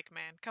life like,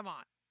 man? Come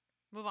on,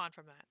 move on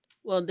from that.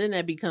 Well, then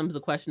that becomes the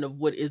question of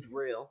what is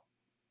real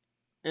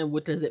and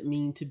what does it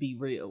mean to be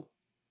real?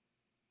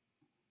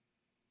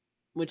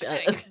 Which,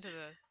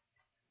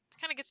 That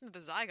kind of gets into the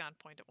Zygon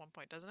point at one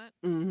point, doesn't it?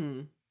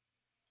 hmm.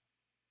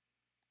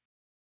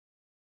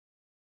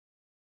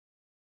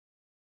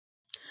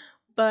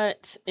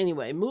 But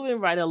anyway, moving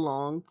right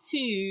along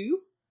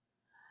to,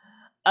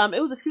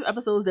 it was a few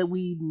episodes that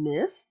we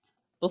missed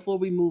before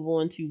we move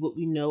on to what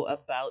we know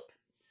about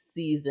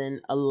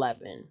season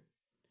 11.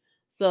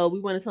 So we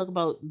want to talk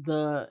about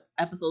the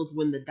episodes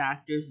when the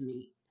doctors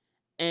meet.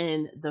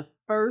 And the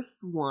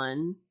first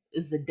one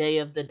is the Day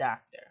of the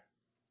Doctor.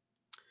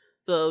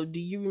 So do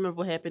you remember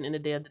what happened in the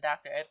Day of the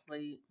Doctor,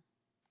 Ashley?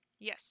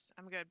 Yes,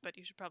 I'm good, but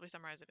you should probably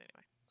summarize it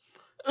anyway.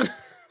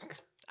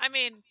 I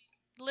mean,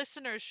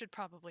 listeners should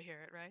probably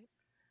hear it, right?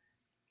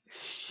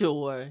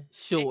 Sure,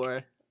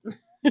 sure.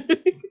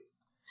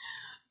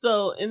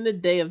 So in the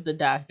Day of the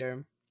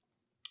Doctor,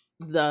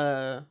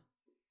 the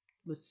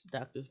which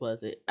doctors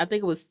was it? I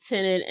think it was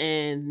Tennant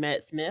and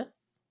Matt Smith.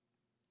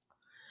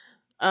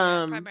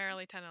 Yeah, Um,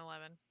 primarily 10 and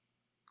 11.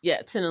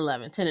 yeah, 10,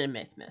 11, Tennant and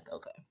Matt Smith.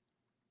 Okay.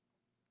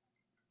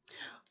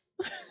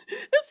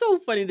 It's so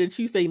funny that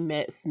you say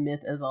Matt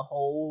Smith as a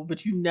whole,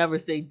 but you never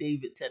say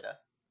David Tennant.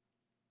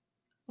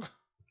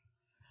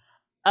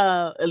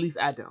 At least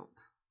I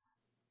don't.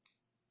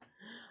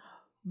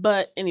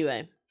 But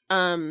anyway,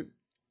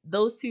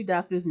 those two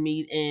doctors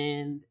meet,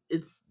 and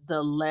it's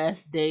the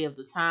last day of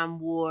the Time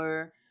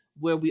War,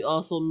 where we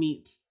also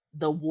meet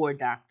the War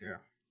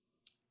Doctor,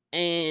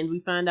 and we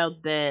find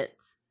out that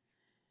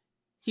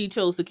he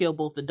chose to kill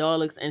both the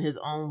Daleks and his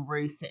own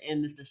race to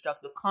end this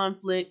destructive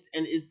conflict,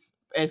 and it's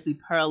actually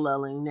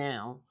paralleling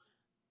now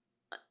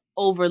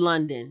over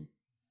London.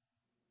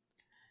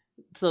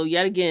 So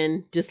yet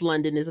again, just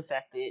London is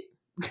affected,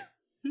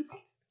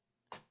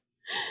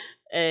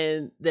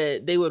 and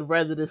that they would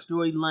rather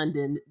destroy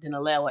London than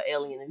allow an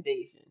alien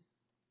invasion.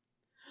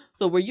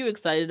 So were you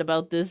excited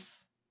about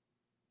this?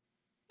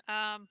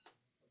 Um,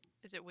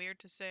 is it weird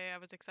to say I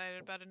was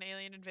excited about an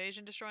alien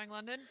invasion destroying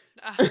London?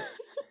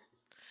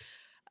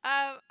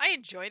 I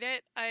enjoyed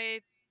it.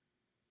 I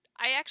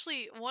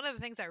actually one of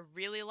the things I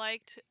really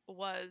liked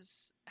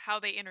was how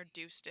they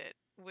introduced it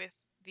with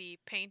the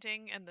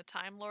painting and the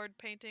Time Lord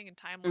painting and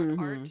Time Lord Mm-hmm.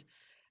 art.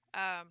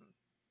 Um,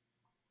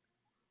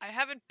 I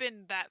haven't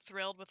been that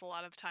thrilled with a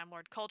lot of Time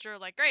Lord culture.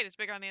 Like, great, it's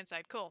bigger on the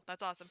inside, cool,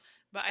 that's awesome.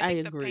 But I I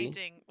think the agree.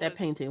 painting That was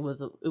painting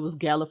was it was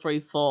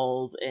Gallifrey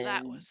Falls,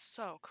 that was and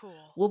so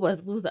cool. what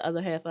was the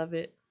other half of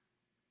it?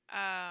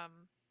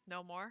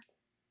 No more.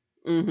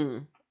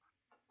 Mm-hmm.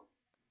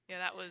 Yeah,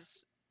 that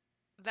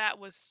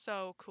was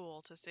so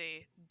cool to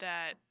see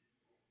that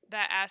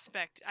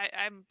aspect.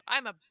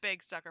 I'm a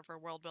big sucker for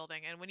world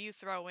building, and when you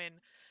throw in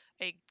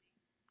a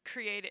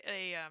create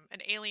a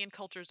an alien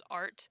culture's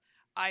art,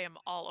 I am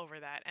all over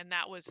that, and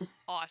that was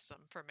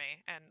awesome for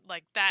me. And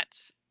like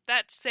that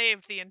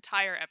saved the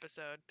entire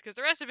episode because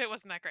the rest of it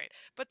wasn't that great,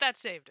 but that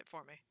saved it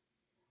for me.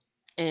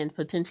 And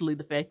potentially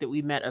the fact that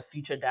we met a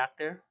future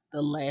Doctor,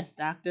 the last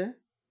Doctor,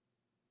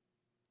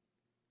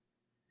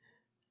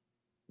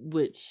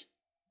 which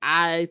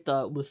I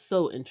thought was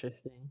so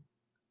interesting.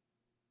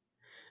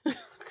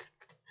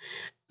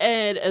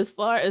 And as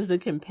far as the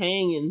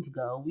companions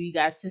go, we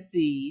got to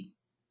see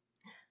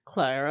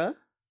Clara,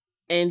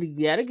 and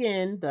yet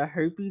again the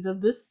herpes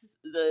of this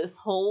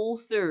whole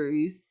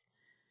series,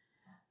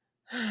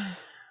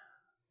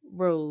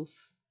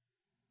 Rose.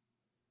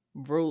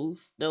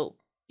 Rose, no,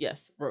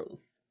 yes,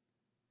 Rose.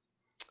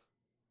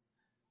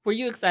 Were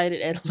you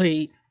excited,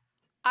 Adelaide?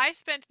 I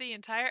spent the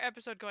entire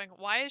episode going,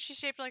 "Why is she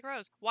shaped like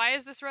Rose? Why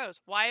is this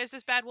Rose? Why is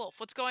this Bad Wolf?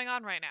 What's going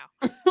on right now?"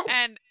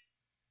 And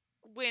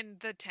when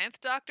the 10th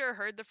Doctor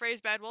heard the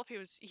phrase "Bad Wolf,"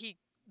 he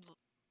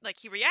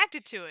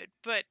reacted to it,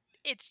 but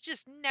it's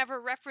just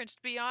never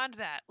referenced beyond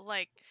that.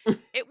 Like,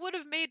 it would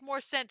have made more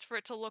sense for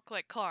it to look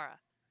like Clara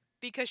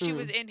because she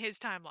was Mm, in his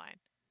timeline.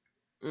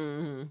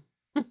 mm-hmm.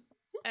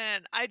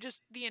 And I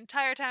just the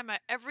entire time,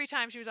 every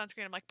time she was on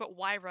screen, I'm like, "But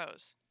why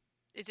Rose?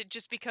 Is it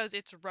just because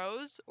it's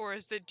Rose, or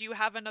do you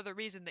have another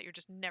reason that you're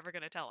just never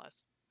gonna tell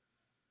us?"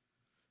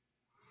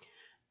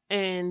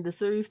 And the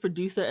series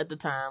producer at the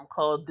time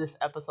called this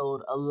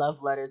episode a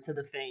love letter to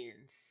the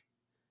fans.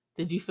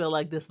 Did you feel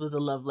like this was a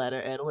love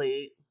letter,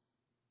 Adelaide?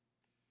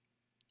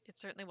 It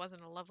certainly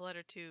wasn't a love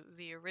letter to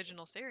the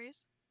original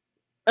series.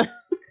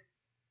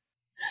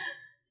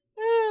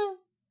 Yeah.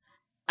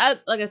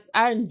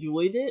 I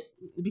enjoyed it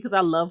because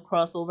I love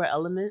crossover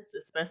elements,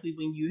 especially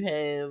when you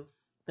have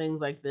things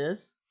like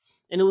this.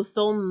 And it was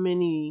so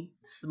many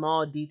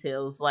small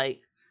details,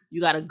 like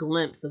you got a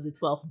glimpse of the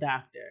 12th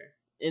Doctor,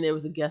 and there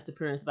was a guest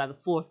appearance by the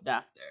 4th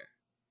Doctor,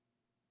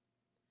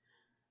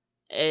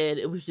 and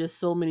it was just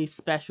so many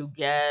special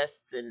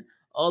guests and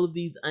all of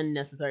these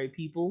unnecessary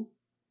people.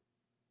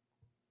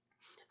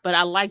 But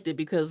I liked it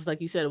because,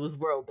 like you said, it was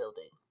world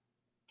building.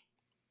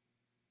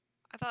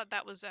 I thought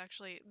that was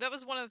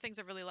one of the things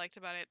I really liked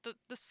about it.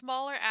 The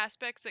smaller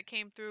aspects that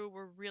came through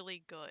were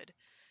really good.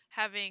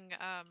 Having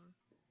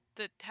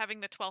having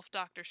the 12th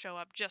Doctor show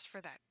up just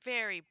for that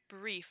very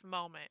brief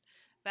moment.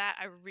 That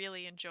I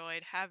really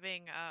enjoyed.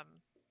 Having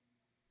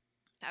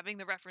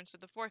the reference to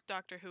the fourth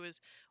Doctor, who is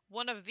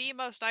one of the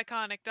most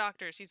iconic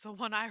Doctors. He's the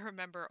one I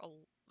remember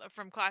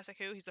from Classic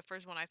Who. He's the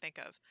first one I think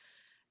of,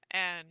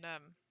 and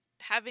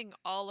having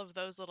all of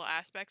those little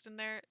aspects in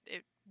there,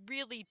 it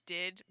really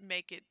did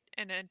make it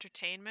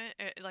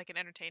like an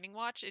entertaining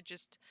watch. It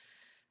just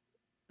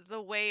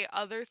the way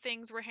other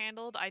things were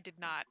handled, I did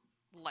not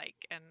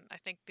like, and I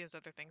think these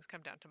other things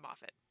come down to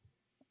Moffat.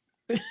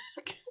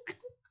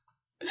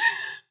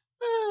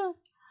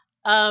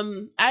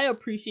 I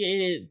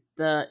appreciated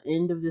the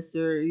end of the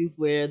series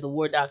where the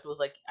War Doctor was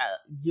like,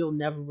 "You'll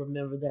never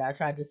remember that I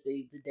tried to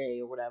save the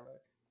day or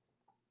whatever,"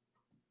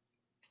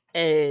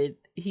 and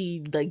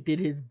he like did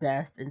his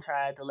best and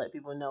tried to let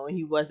people know, and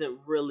he wasn't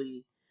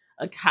really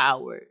a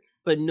coward,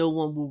 but no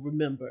one will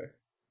remember.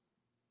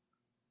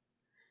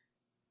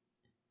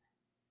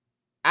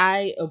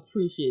 I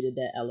appreciated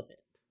that element,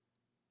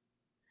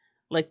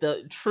 like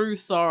the true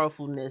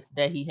sorrowfulness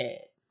that he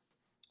had.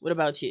 What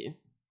about you?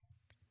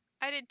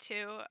 I did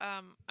too.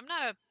 I'm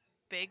not a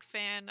big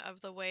fan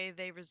of the way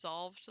they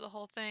resolved the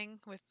whole thing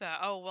with the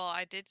oh well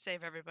I did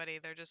save everybody,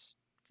 they're just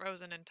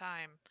frozen in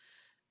time,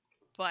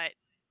 but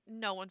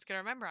no one's gonna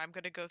remember. I'm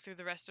gonna go through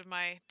the rest of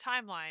my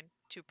timeline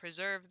to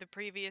preserve the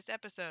previous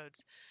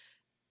episodes,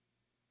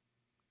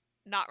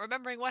 not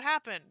remembering what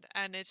happened,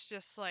 and it's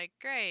just like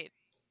great,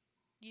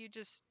 you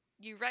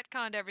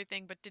retconned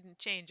everything but didn't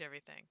change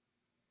everything.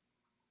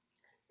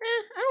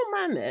 I don't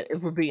mind that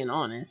if we're being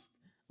honest,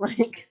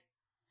 like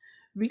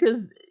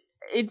because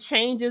it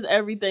changes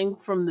everything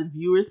from the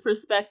viewer's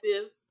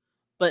perspective,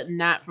 but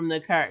not from the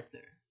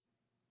character.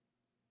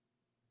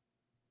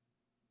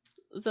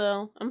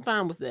 So I'm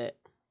fine with that.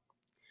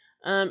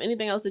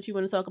 Anything else that you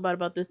want to talk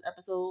about this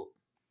episode?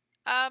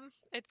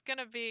 It's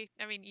gonna be,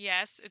 I mean,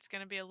 yes, it's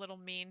gonna be a little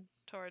mean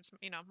towards,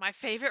 my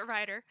favorite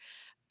writer,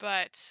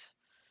 but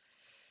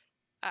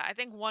I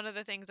think one of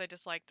the things I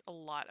disliked a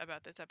lot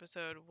about this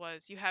episode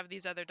was you have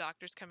these other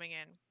doctors coming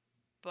in,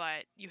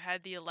 but you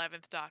had the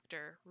 11th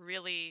Doctor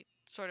really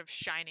sort of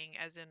shining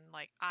as in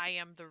like I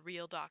am the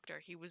real doctor.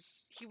 He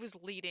was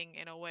leading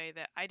in a way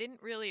that I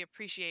didn't really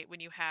appreciate when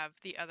you have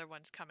the other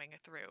ones coming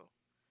through.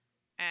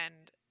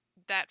 And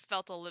that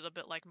felt a little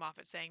bit like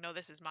Moffat saying, "No,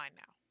 this is mine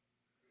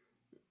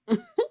now."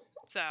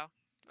 So,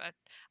 but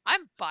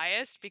I'm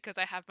biased because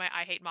I have my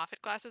I hate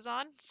Moffat glasses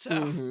on. So,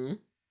 Mm-hmm.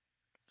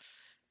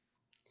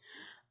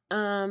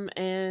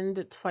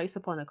 And Twice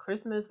Upon a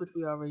Christmas, which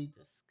we already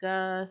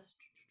discussed.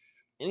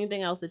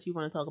 Anything else that you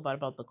want to talk about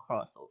the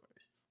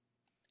crossovers?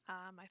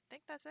 I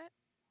think that's it.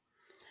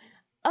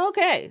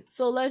 Okay,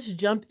 so let's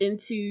jump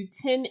into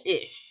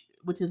 10-ish,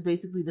 which is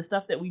basically the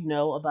stuff that we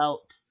know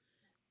about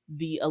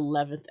the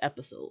 11th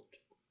episode.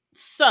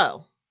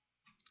 So,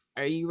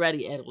 are you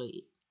ready,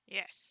 Adelaide?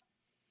 Yes.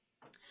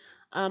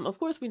 Of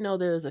course, we know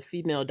there is a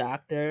female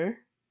doctor.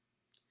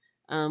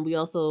 We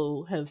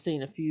also have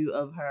seen a few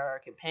of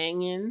her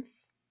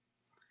companions.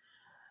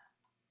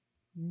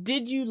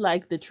 Did you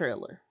like the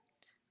trailer?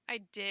 I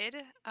did.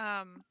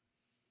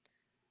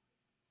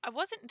 I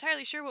wasn't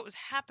entirely sure what was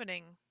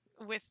happening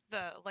with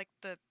the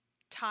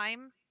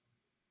time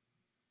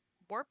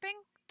warping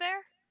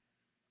there.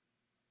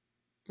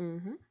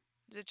 Mm-hmm.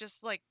 Is it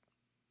just like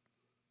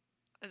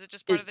is it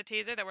just part It of the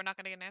teaser that we're not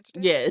going to get an answer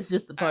to? Yeah, it's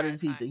just a All part of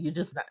the right, teaser. fine. You're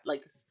just not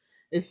like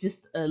it's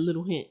just a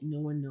little hint. No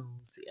one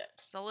knows yet.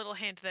 Just a little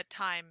hint that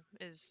time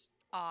is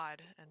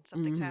odd and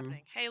something's Mm-hmm.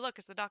 happening. Hey, look,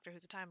 it's the Doctor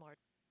who's a Time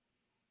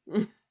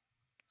Lord.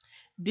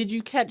 Did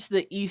you catch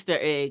the Easter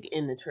egg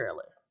in the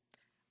trailer?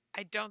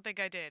 I don't think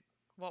I did.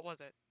 What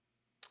was it?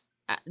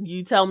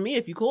 You tell me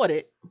if you caught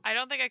it. I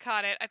don't think I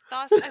caught it.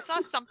 I saw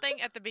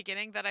something at the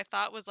beginning that I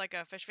thought was like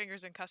a fish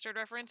fingers and custard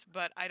reference,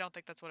 but I don't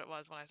think that's what it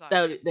was when I saw it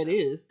again. So, That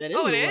is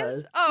oh, what it it is.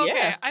 was. Oh, okay.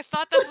 Yeah. I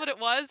thought that's what it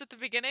was at the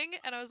beginning,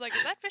 and I was like,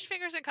 "Is that fish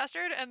fingers and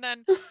custard?" And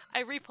then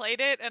I replayed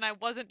it, and I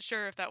wasn't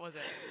sure if that was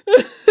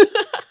it.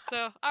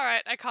 So, all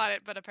right, I caught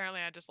it, but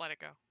apparently I just let it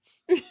go.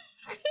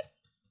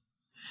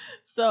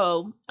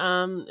 So,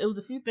 it was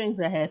a few things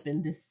that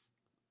happened this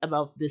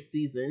about this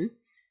season,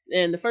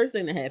 and the first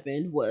thing that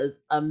happened was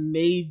a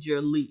major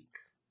leak.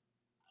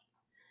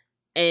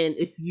 And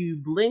if you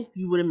blinked,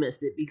 you would have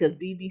missed it because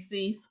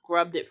BBC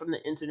scrubbed it from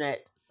the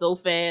internet so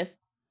fast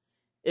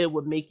it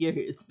would make your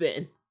head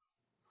spin,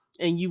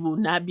 and you will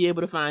not be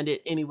able to find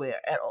it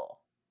anywhere at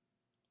all.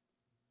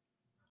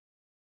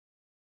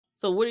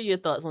 So, what are your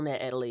thoughts on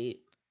that, Adelaide?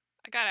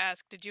 I gotta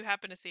ask, did you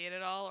happen to see it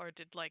at all, or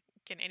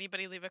can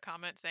anybody leave a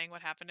comment saying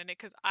what happened in it?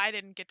 Because I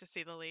didn't get to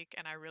see the leak,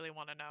 and I really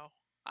want to know.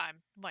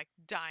 I'm like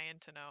dying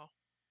to know.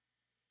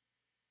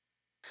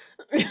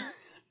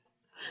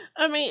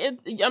 I mean,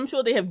 I'm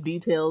sure they have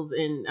details,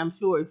 and I'm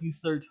sure if you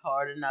search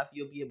hard enough,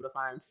 you'll be able to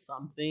find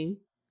something.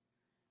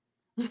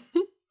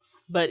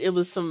 But it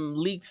was some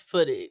leaked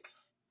footage.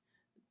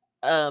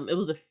 It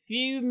was a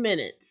few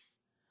minutes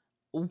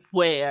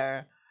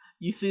where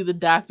You see the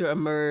doctor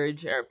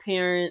emerge, her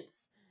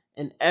parents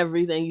and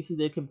everything. You see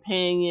their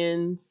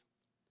companions,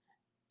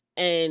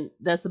 and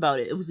that's about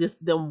it. It was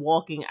just them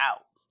walking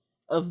out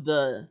of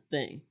the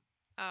thing.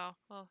 Oh,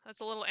 well, that's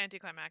a little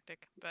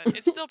anticlimactic, but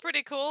it's still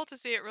pretty cool to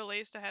see it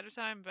released ahead of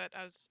time. But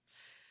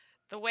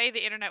the way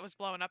the internet was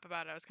blowing up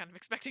about it, I was kind of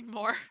expecting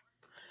more.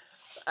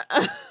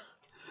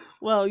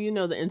 Well, you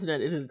know the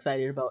internet is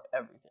excited about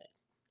everything.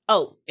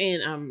 Oh,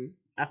 and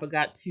I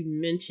forgot to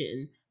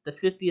mention the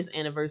 50th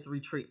anniversary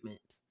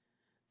treatment.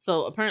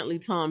 So apparently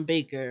Tom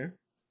Baker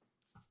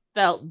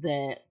felt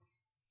that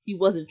he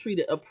wasn't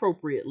treated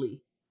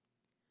appropriately.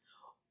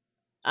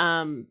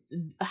 Um,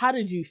 how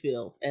did you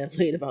feel,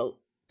 Adelaide, about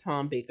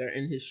Tom Baker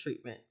and his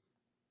treatment?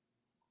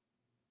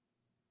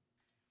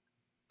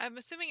 I'm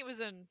assuming it was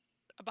a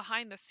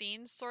behind the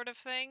scenes sort of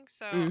thing,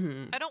 so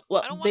Mm-hmm. I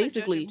Well, don't want to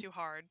judge him basically, too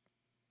hard.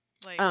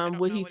 Like I don't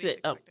what know he what he's said,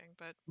 expecting,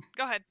 but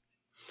go ahead.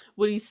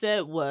 what he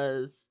said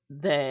was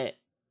that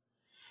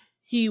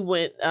he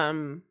went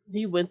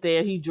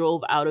there, he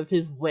drove out of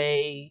his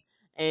way,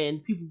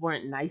 and people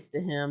weren't nice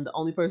to him. The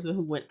only person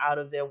who went out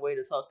of their way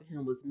to talk to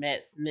him was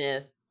Matt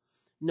Smith.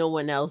 No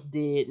one else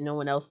did. No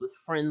one else was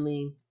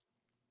friendly.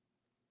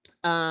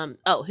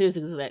 Oh, here's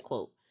the exact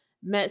quote.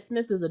 Matt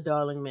Smith is a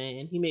darling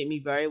man. He made me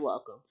very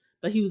welcome.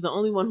 But he was the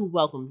only one who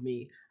welcomed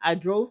me. I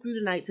drove through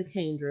the night to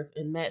Candriff,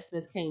 and Matt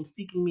Smith came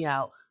seeking me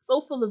out,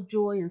 so full of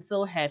joy and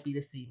so happy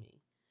to see me.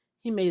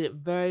 He made it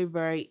very,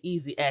 very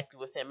easy acting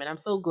with him, and I'm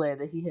so glad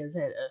that he has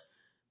had a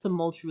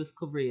tumultuous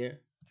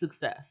career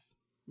success.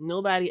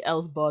 Nobody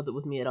else bothered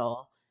with me at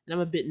all, and I'm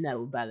a bit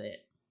nettled by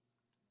that.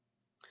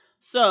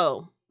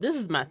 So, this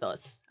is my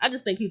thoughts. I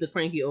just think he's a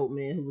cranky old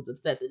man who was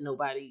upset that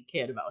nobody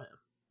cared about him.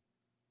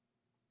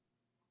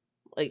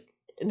 Like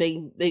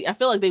they I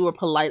feel like they were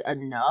polite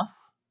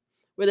enough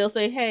where they'll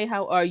say, "Hey,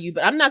 how are you?"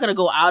 But I'm not gonna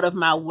go out of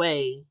my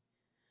way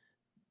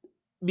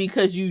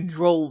because you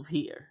drove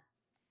here.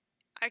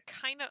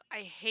 I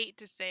hate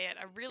to say it.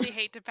 I really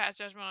hate to pass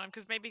judgment on him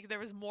because maybe there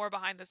was more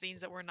behind the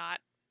scenes that we're not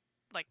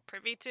like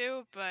privy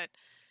to, but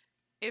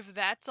if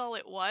that's all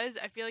it was,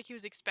 I feel like he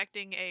was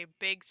expecting a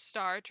big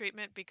star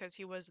treatment because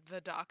he was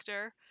the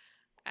doctor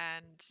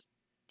and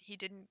he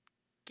didn't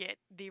get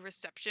the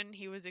reception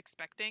he was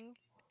expecting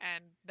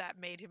and that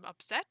made him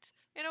upset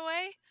in a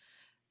way.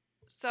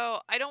 So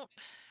I don't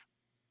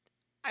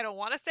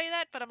want to say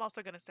that, but I'm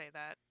also going to say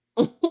that.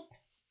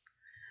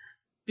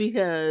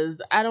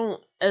 Because I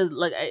don't as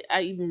like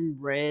I even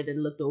read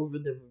and looked over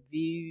the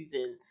reviews,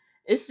 and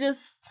it's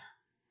just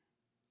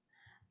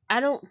I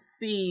don't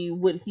see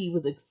what he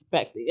was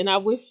expecting. And I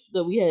wish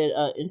that we had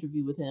an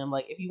interview with him.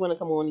 Like, if you want to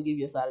come on and give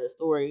your side of the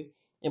story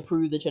and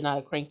prove that you're not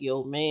a cranky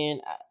old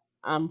man,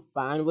 I'm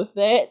fine with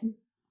that.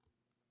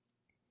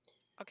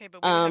 Okay,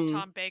 but we would have Um,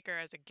 Tom Baker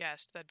as a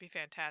guest. That'd be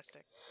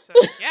fantastic. So,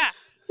 yeah,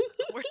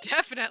 we're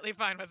definitely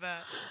fine with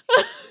that.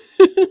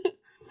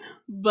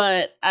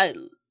 but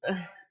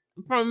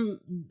from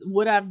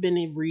what I've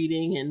been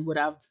reading and what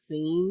I've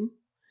seen,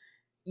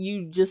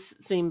 you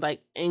just seemed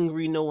like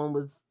angry. No one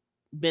was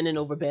bending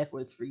over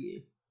backwards for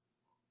you.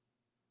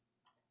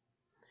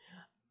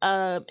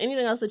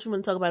 Anything else that you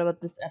want to talk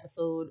about this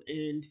episode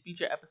and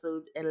future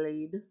episodes,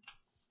 Adelaide?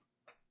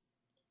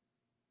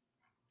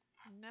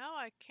 No,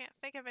 I can't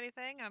think of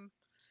anything.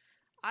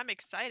 I'm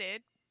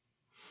excited,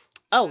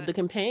 Oh, but the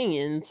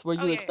companions. Were oh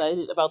you yeah, yeah.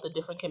 excited about the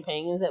different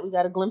companions that we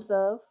got a glimpse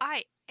of?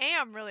 I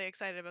am really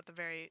excited about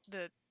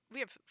the we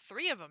have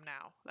 3 of them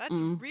now.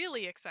 That's Mm.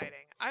 really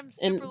exciting. I'm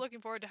super And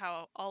looking forward to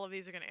how all of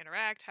these are going to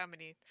interact, how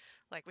many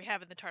like we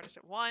have in the TARDIS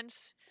at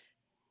once.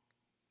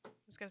 I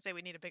was going to say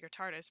we need a bigger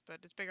TARDIS, but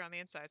it's bigger on the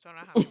inside, so I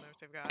don't know how many layers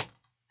they've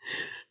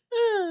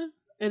got.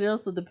 it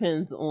also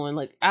depends on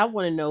like I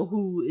want to know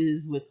who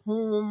is with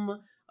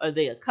whom. Are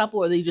they a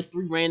couple? Are they just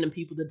three random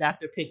people the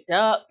doctor picked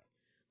up?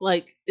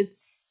 Like it's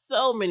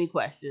so many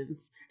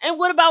questions. And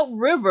what about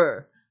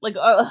River? Like,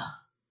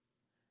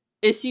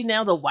 is she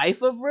now the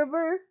wife of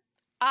River?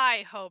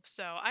 I hope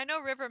so. I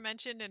know River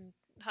mentioned in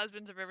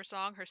Husbands of River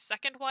Song her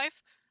second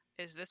wife.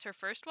 Is this her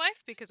first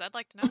wife? Because I'd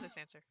like to know this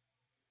answer.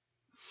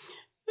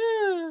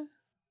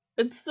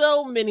 It's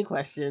so many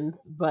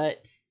questions,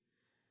 but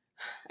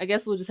I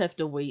guess we'll just have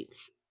to wait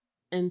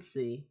and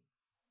see.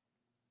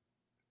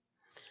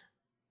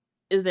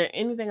 Is there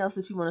anything else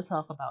that you want to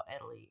talk about,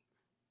 Adelaide?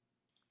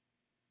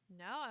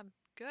 No, I'm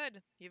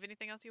good. You have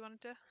anything else you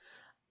wanted to?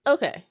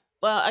 Okay.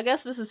 Well, I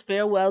guess this is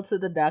farewell to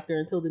the Doctor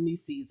until the new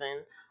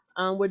season.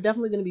 We're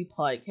definitely going to be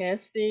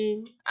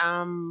podcasting.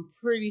 I'm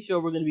pretty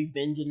sure we're going to be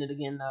binging it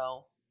again,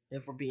 though.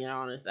 If we're being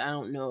honest, I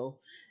don't know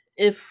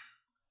if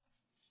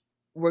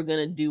we're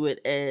going to do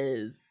it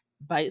as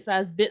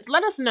bite-sized bits.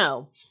 Let us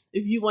know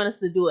if you want us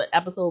to do it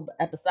episode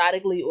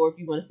episodically, or if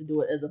you want us to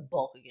do it as a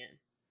bulk again.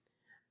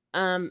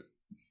 Um,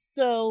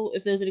 so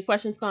if there's any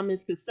questions,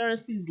 comments,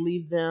 concerns, please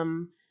leave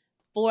them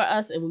for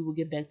us and we will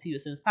get back to you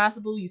as soon as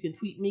possible. You can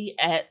tweet me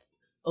at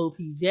OP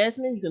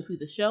Jasmine. You can tweet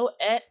the show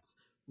at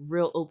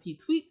Real OP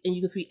Tweets, and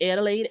you can tweet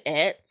Adelaide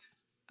at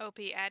OP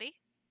Addy.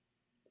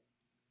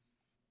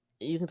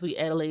 you can tweet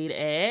Adelaide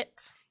at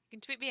You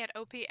can tweet me at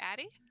OP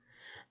Addy.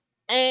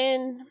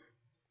 and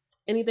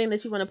Anything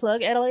that you want to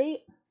plug,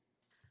 Adelaide?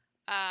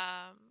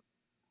 Um,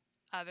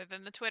 other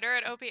than the Twitter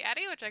at OP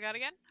Addy, which I got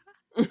again.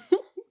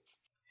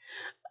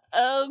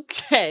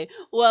 Okay.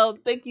 Well,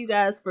 thank you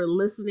guys for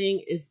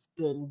listening. It's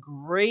been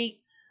great.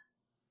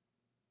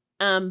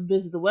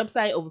 Visit the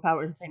website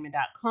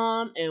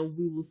overpowerentertainment.com and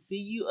we will see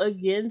you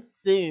again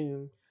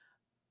soon.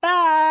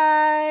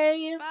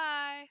 Bye.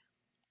 Bye.